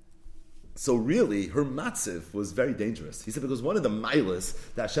 so really, her matziv was very dangerous. He said, because one of the milas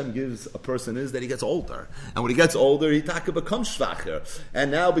that Hashem gives a person is that he gets older. And when he gets older, he becomes shvacher. And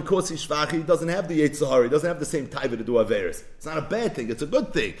now, because he's shvacher, he doesn't have the Yetzer Hara. He doesn't have the same taiva to do averis. It's not a bad thing. It's a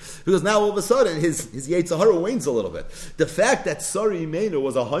good thing. Because now, all of a sudden, his Yetzer Hara wanes a little bit. The fact that Sari Imenu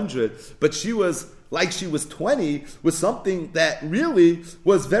was 100, but she was like she was 20, was something that really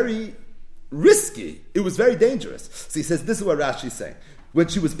was very risky. It was very dangerous. So he says, this is what Rashi is saying. When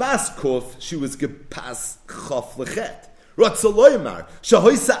she was Bas Kuf, she was Gepas Chof Lechet. Ratzaloymar,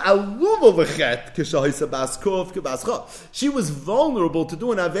 Shahoisa Aluva Lechet, Keshahoisa Bas Kuf, Kebas Chof. She was vulnerable to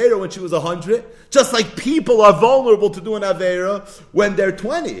do an Avera when she was 100, just like people are vulnerable to do an Avera when they're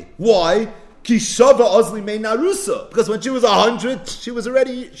 20. Why? Kishava Ozli Mei Narusa. Because when she was 100,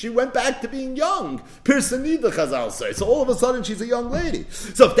 she went back to being young. Pirsanida Chazal say. So all of a sudden she's a young lady.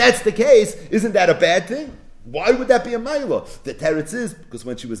 So if that's the case, isn't that a bad thing? Why would that be a Maila? The teretz is because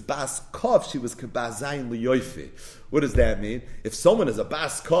when she was Bas Kov, she was Kebazayin L'yoifi. What does that mean? If someone is a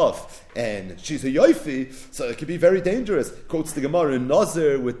Bas Kov and she's a Yoifi, so it could be very dangerous. Quotes the Gemara in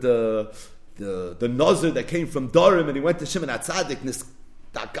Nazir with the Nazir that came from Darim and he went to Shimon HaTzadik.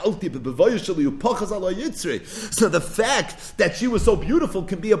 So the fact that she was so beautiful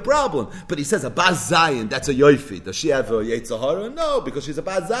can be a problem. But he says a Bas Zayin, that's a Yoifi. Does she have a Yetzer Hara? No, because she's a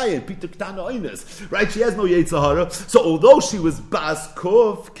Bas Zayin. Peter Ktana Oines. Right? She has no Yetzer Hara. So although she was Bas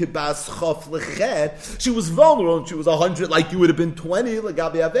Kuf, Kibas Chof Lechet, she was vulnerable and she was 100 like you would have been 20, like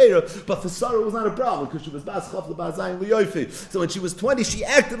Gabi Aveira. But for Sarah it was not a problem because she was Bas Chof Bas Zayin Yoifi. So when she was 20, she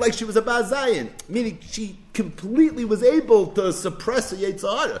acted like she was a Bas Zayin. Meaning she completely was able to suppress a Yetzer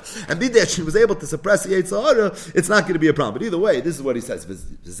Hara. And be that she was able to suppress the Yetzer Hara, it's not going to be a problem. But either way, this is what he says.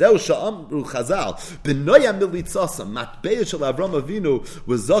 V'zeu sha'amru Chazal, b'noya militzasa, matbeya shel Avram Avinu,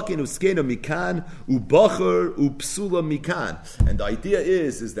 v'zokin uskena mikan, u'bacher u'psula mikan. And the idea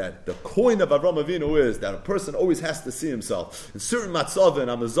is that the coin of Avram Avinu is that a person always has to see himself. In certain matzavim,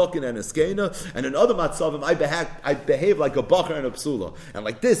 I'm a zokin and a skena, and in other matzavim, I behave like a bacher and a psula. And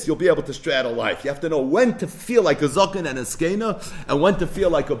like this, you'll be able to straddle life. You have to know when to feel like a zokin and a skena, and when to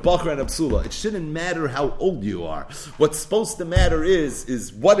feel like a bacher and a psula. It shouldn't matter how old you are. What's supposed to matter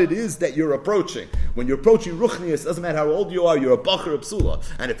is what it is that you're approaching. When you're approaching Ruchnius, it doesn't matter how old you are, you're a bacher or a psula.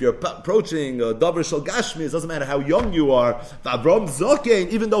 And if you're approaching Davar Shal Gashmi, it doesn't matter how young you are. Avram Zokein,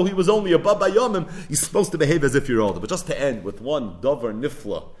 even though he was only a Baba Yomim, he's supposed to behave as if you're older. But just to end with one Davar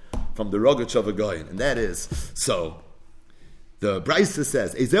Nifla from the Rogatch of a Goyin, and that is, so, the Brisa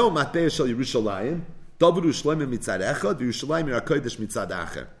says, Ezeo Matei Shal Yerushalayim, Davru Shloimim mitzad echad, v'Yerushalayim yer HaKodesh mitzad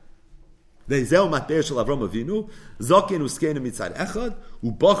acher. Ve'ezeu matei shel Avram Avinu, zokin uskenu mitzad echad,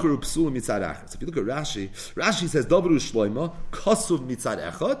 u'bacher u'psul mitzad acher. So if you look at Rashi says, Davru Shloima, kasuv mitzad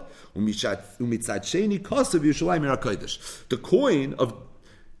echad, u'mitzad sheni, kasuv Yerushalayim yer HaKodesh. The coin of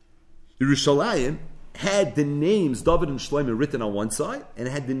Yerushalayim had the names David and Shloimeh written on one side, and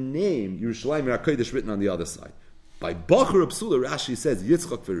it had the name Yerushalayim yer HaKodesh written on the other side. By bacher u'psula, Rashi says,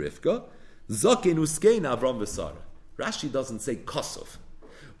 Yitzchak v'Rivka, Zakin Uskeina Avram V'Sara. Rashi doesn't say Kosov.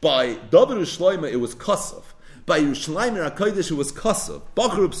 By David Shloima it was Kosov. By Yerushalayim HaKodesh it was Kosov.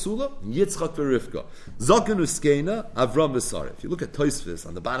 Bachar Psula, Yitzchak v'Rivka. Zakin Uskeina Avram V'Sara. If you look at Tosfos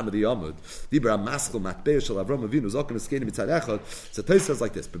on the bottom of the Amud, Dibra Maskal Matbeir Shel Avram Avinu Zakin Uskeina Mitzad Echad. So Tosfos says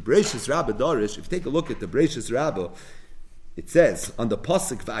like this: Bereishis Rabbah Darish. If you take a look at the Bereishis Rabbah, it says on the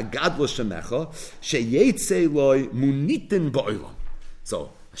pasuk V'Agadlo Shemecha Sheyetze Loi Munitin Ba'olam.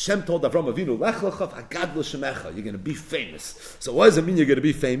 So Hashem told Avram Avinu, Lech lecha v'agad l'shemecha, you're going to be famous. So what does it mean you're going to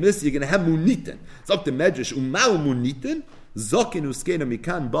be famous? You're going to have munitin. It's up to Medrash, umal munitin, zokin uskena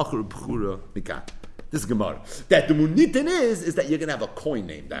mikan, bachur b'chura mikan. This is Gemara. That the munitin is that you're going to have a coin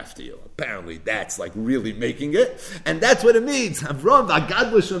named after you. Apparently that's like really making it. And that's what it means. Avram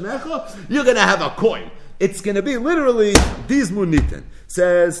v'agad l'shemecha, you're going to have a coin. It's going to be literally these munitin.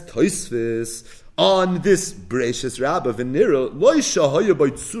 Says Tosfos, on this Bereishis Rabbah v'nira loisha haya by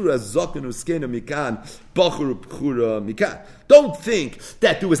tzura zaken uskena mikan bachur b'chura mikan. Don't think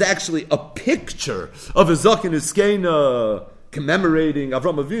that there was actually a picture of a zaken uskena commemorating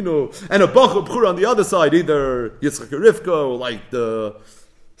Avram Avinu and a bachur b'chura on the other side, either Yitzchak or Rivka, or like the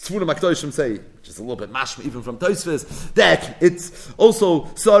Sfura Makdoshim say which is a little bit mashma even from Tosfos, that it's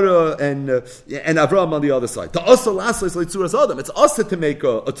also Sarah and Avram on the other side. To also last like Tzuras Adam, it's also to make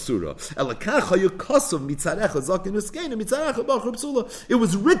a tzura. It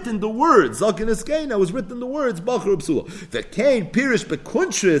was written the words Zakin Eskeina was written the words Bachar Psula. The Kain Pirish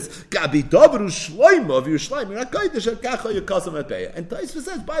Bekuntris Gabi Davru Shloima of Yerushalayim Rakaydish Kacha Yukasam Atbeya. And Tosfos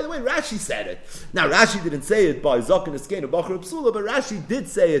says, by the way, Rashi said it. Now Rashi didn't say it by Zakin Eskeina Bachar Psula, but Rashi did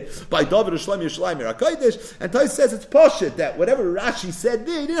say it by Davru Shloima Yerushalayim Rakaydish. And Tosfos says it's poshut that whatever Rashi said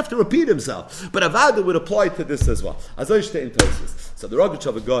there, he didn't have to repeat himself. But Avada would apply to this as well. Azoyshte in Tosfos. So the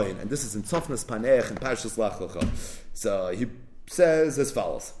Rogachover Goyin, and this is in Tzofnas Paneach and Parshas Lach Lecha. So he says as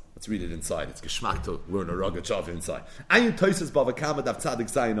follows. Let's read it inside. It's geschmack to learn a Rogachover inside. Ayin Tosfos Bava Kama Daf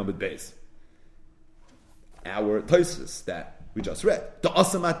Tzadik Zayin Amid Beis. Our Tosfos that we just read. The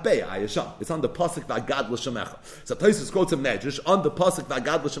Asamat Bey Ayasham. It's on the pasuk Vagad L'Shemecha. So Tosfos quotes a Medrash on the pasuk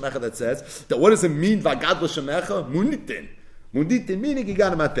Vagad L'Shemecha that says that what does it mean Vagad L'Shemecha? Munitin. Munitin meaning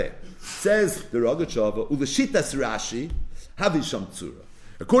Yiganim Atbei. Says the Rogachover Ulashitas Rashi Havisham Tzura.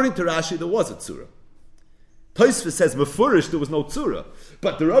 According to Rashi, there was a Tzura. Tosfos says Mefurish there was no Tzura.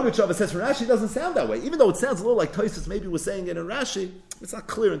 But the Rogachover says from Rashi it doesn't sound that way. Even though it sounds a little like Tosfos maybe was saying it in Rashi, it's not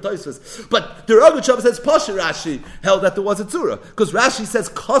clear in Tosfos. But the Rogachover says Pasha Rashi held that there was a Tzura. Because Rashi says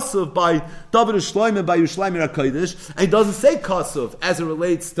Kosuv by David Shloim and by Yerushalayim HaKodesh, and he doesn't say Kosuv as it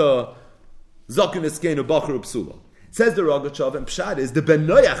relates to Zakin Eskein or Bachar Psula. Says the Rogachover, and Pshad is the Ben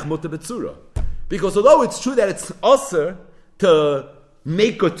Noach Muta B'Tzura. Because although it's true that it's Aser to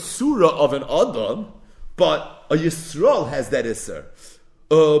make a Tzura of an Adam, but a Yisrael has that Isser.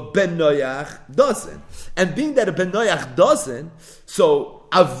 Ben Noach doesn't. And being that a Ben Noach doesn't, so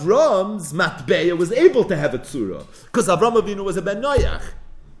Avram's Matbeya was able to have a Tzura. Because Avram Avinu was a Ben Noach.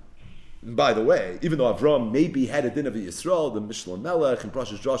 And by the way, even though Avram maybe had a din of a Yisrael, the Mishlon Melech and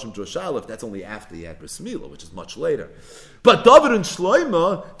Prashas Joshim Droshalef, that's only after he had Bris Milah, which is much later. But David and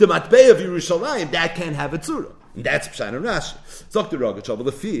Shloima, the Matbeya of Yerushalayim, that can't have a Tzura. And that's Pshan and Rashi. Zok the Rogachover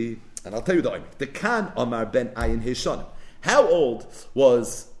Lefi, and I'll tell you the Oimik. The Kan Amar Ben Ayin Heshanim. How old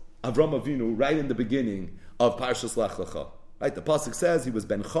was Avram Avinu right in the beginning of Parshas Lech Lecha? Right, the pasuk says he was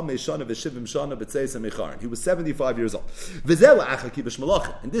Ben Chomesh Shana v'Shivim Shana b'Tzeis HaMecharon. He was 75 years old. V'zel Acha Kibush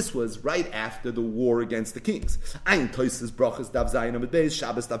Malachim, and this was right after the war against the kings. Ayin Toises Brachas Dav Zayin Amid Beis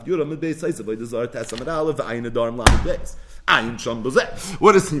Shabbos Dav Yura Amid Beis Avodah Dezar Tes Amid Aleph V'Ayin Adarm Lamed Beis. Ayin Sham Bozeh.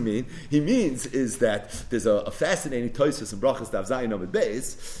 What does he mean? He means is that there's a fascinating Toises in Brachas Dav Zayin Amid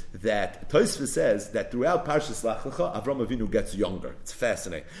Beis that Toises says that throughout Parshas Lech Lecha Avram Avinu gets younger. It's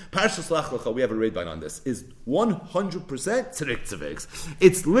fascinating. Parshas Lech Lecha, we have a read on this, is 100%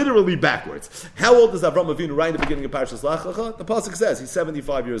 it's literally backwards. How old is Avram Avinu right in the beginning of Parshas Lech Lecha? The pasuk says he's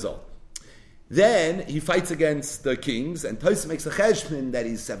 75 years old. Then he fights against the kings, and Tosfos makes a cheshbon that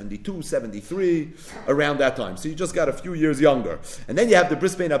he's 72, 73, around that time. So you just got a few years younger. And then you have the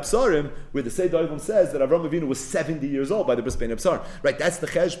Bris Bein Absarim, where the Seder Oivim says that Avram Avinu was 70 years old by the Bris Bein Absarim. Right, that's the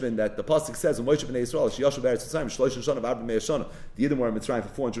cheshbon that the pasuk says in Moshe B'nai Yisrael, Sheyashu B'Eretz Mitzrayim, Shlosh Shana V'Arba Mei Shana. The Yidden were in Mitzrayim for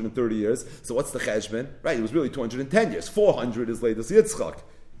 430 years. So what's the cheshbon? Right, it was really 210 years. 400 is Leidas Yitzchak.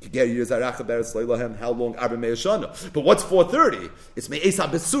 How long? But what's 430? It's Me'esa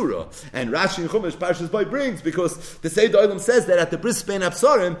Besura. And Rashi and Chumash Parshas Boy brings, because the Seder Olam says that at the Bris Bein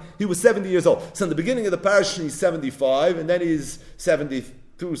Absarim, he was 70 years old. So in the beginning of the parish, he's 75, and then he's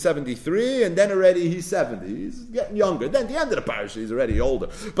 72, 73, and then already he's 70. He's getting younger. Then at the end of the parish, he's already older.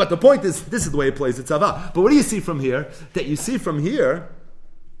 But the point is, this is the way it plays at Tzava. But what do you see from here? That you see from here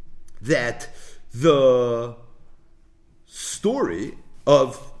that the story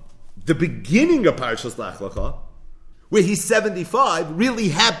of the beginning of Parshas Lech Lecha, where he's 75, really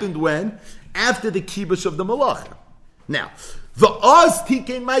happened when? After the kibush of the Malachim. Now, the Oz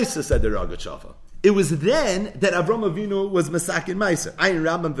Tikein Maisa, said the Rogachover. It was then that Avram Avinu was Masakin Maisa. Ayin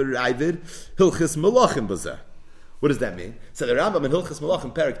Rambam v'Raivid Hilchis Malachim Bazeh. What does that mean? So the Rambam in Hilchas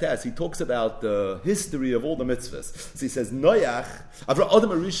Malachim Perek Tes, he talks about the history of all the mitzvahs. So he says, Noach, Adam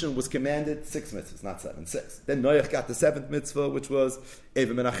Arishon was commanded 6 mitzvahs, not 7, 6. Then Noach got the 7th mitzvah, which was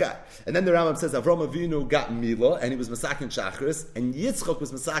Eva Menachat. And then the Rambam says, Avram Avinu got Milah, and he was Masakin Shachris, and Yitzchak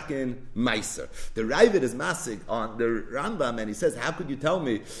was Masakin Meiser. The Ravid is Masig on the Rambam, and he says, how could you tell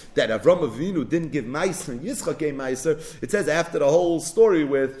me that Avram Avinu didn't give Meiser, and Yitzchak gave Meiser? It says after the whole story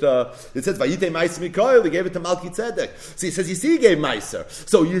with, it says, Vayite Meiser Mikael, he gave it to Malki Tzedek. So he says, you see, he gave Meiser.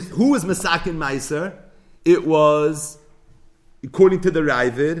 So who was Masakin Meiser? It was, according to the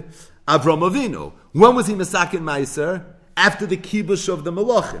Ravid, Avram Avinu. When was he Masakin Meiser? After the kibush of the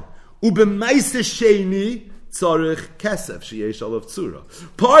Malachim. Ube Meiser Sheni tzorich kesef sheyesh olav tzura.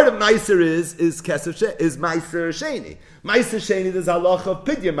 Part of meiser is kesef is meiser sheni. Meiser sheni, there's halacha of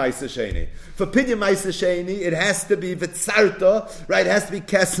pidya meiser sheni. For pidya meiser sheni, it has to be v'tzarta, right? It has to be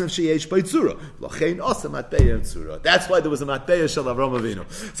kesef sheyesh by tzura. Lochein osa matbeya and tzura. That's why there was a matbeya shel Avram Avinu.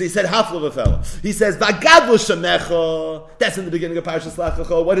 So he said hafla v'fela. He says v'gadlu shemecha. That's in the beginning of Parashas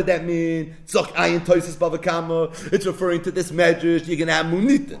Lachacha. What did that mean? Zok ayin toises Bava Kama. It's referring to this medrash. You're gonna have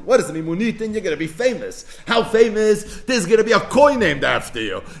munitin. What does it mean munitin? You're gonna be famous. How famous? There's gonna be a coin named after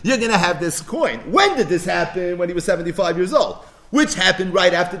you. You're gonna have this coin. When did this happen? When he was 75 years old. Which happened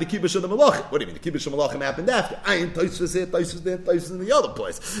right after the Kibbush of the Malachim. What do you mean? The Kibbush of Malachim happened after. Ayin Toisvus here, Toisvus there, Toisvus in the other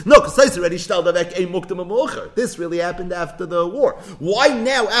place. No, because Toisvus already shtaldavek ein muktam amocher. This really happened after the war. Why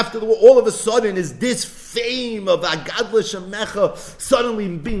now, after the war, all of a sudden is this fame of Agadla Shemecha suddenly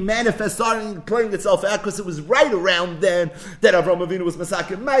being manifest, starting playing itself out? Because it was right around then that Avram Avinu was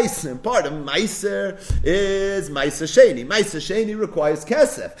Masakin Meiser. Part of Meiser is Meiser Sheni. Meiser Sheni requires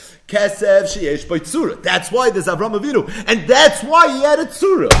Kesef. Kesef sheyesh by tzura. That's why there's Avram Avinu. And that's why he had a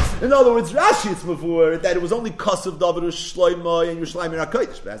tzura. In other words, Rashi it's before that it was only Kasav David Shloima and Yerushalayim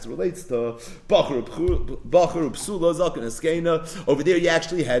HaKodesh. But as it relates to Bachar Upsula, Zak and Eskeina, over there you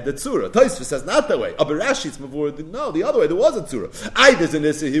actually had the tzura. Tosfos says not that way. Aber Rashi it's before, no, the other way, there was a tzura. There's an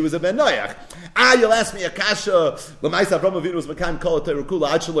issue, he was a Ben Noach. You'll ask me a kasha, L'maisa Avram Avinu was Makan Kol Terakula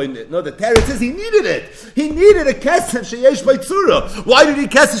Achaloi. No, the Teretz says he needed it. He needed a kesef sheyesh by tzura. Why did he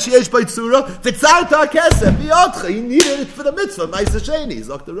kesef sheyesh by tzura? V'tzarta kesef biyotcha. He needed it for the mitzvah. Ma'aser sheni.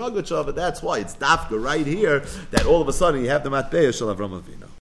 Zok the Rogachover. That's why it's dafka right here that all of a sudden you have the matbeya shel Avram Avinu.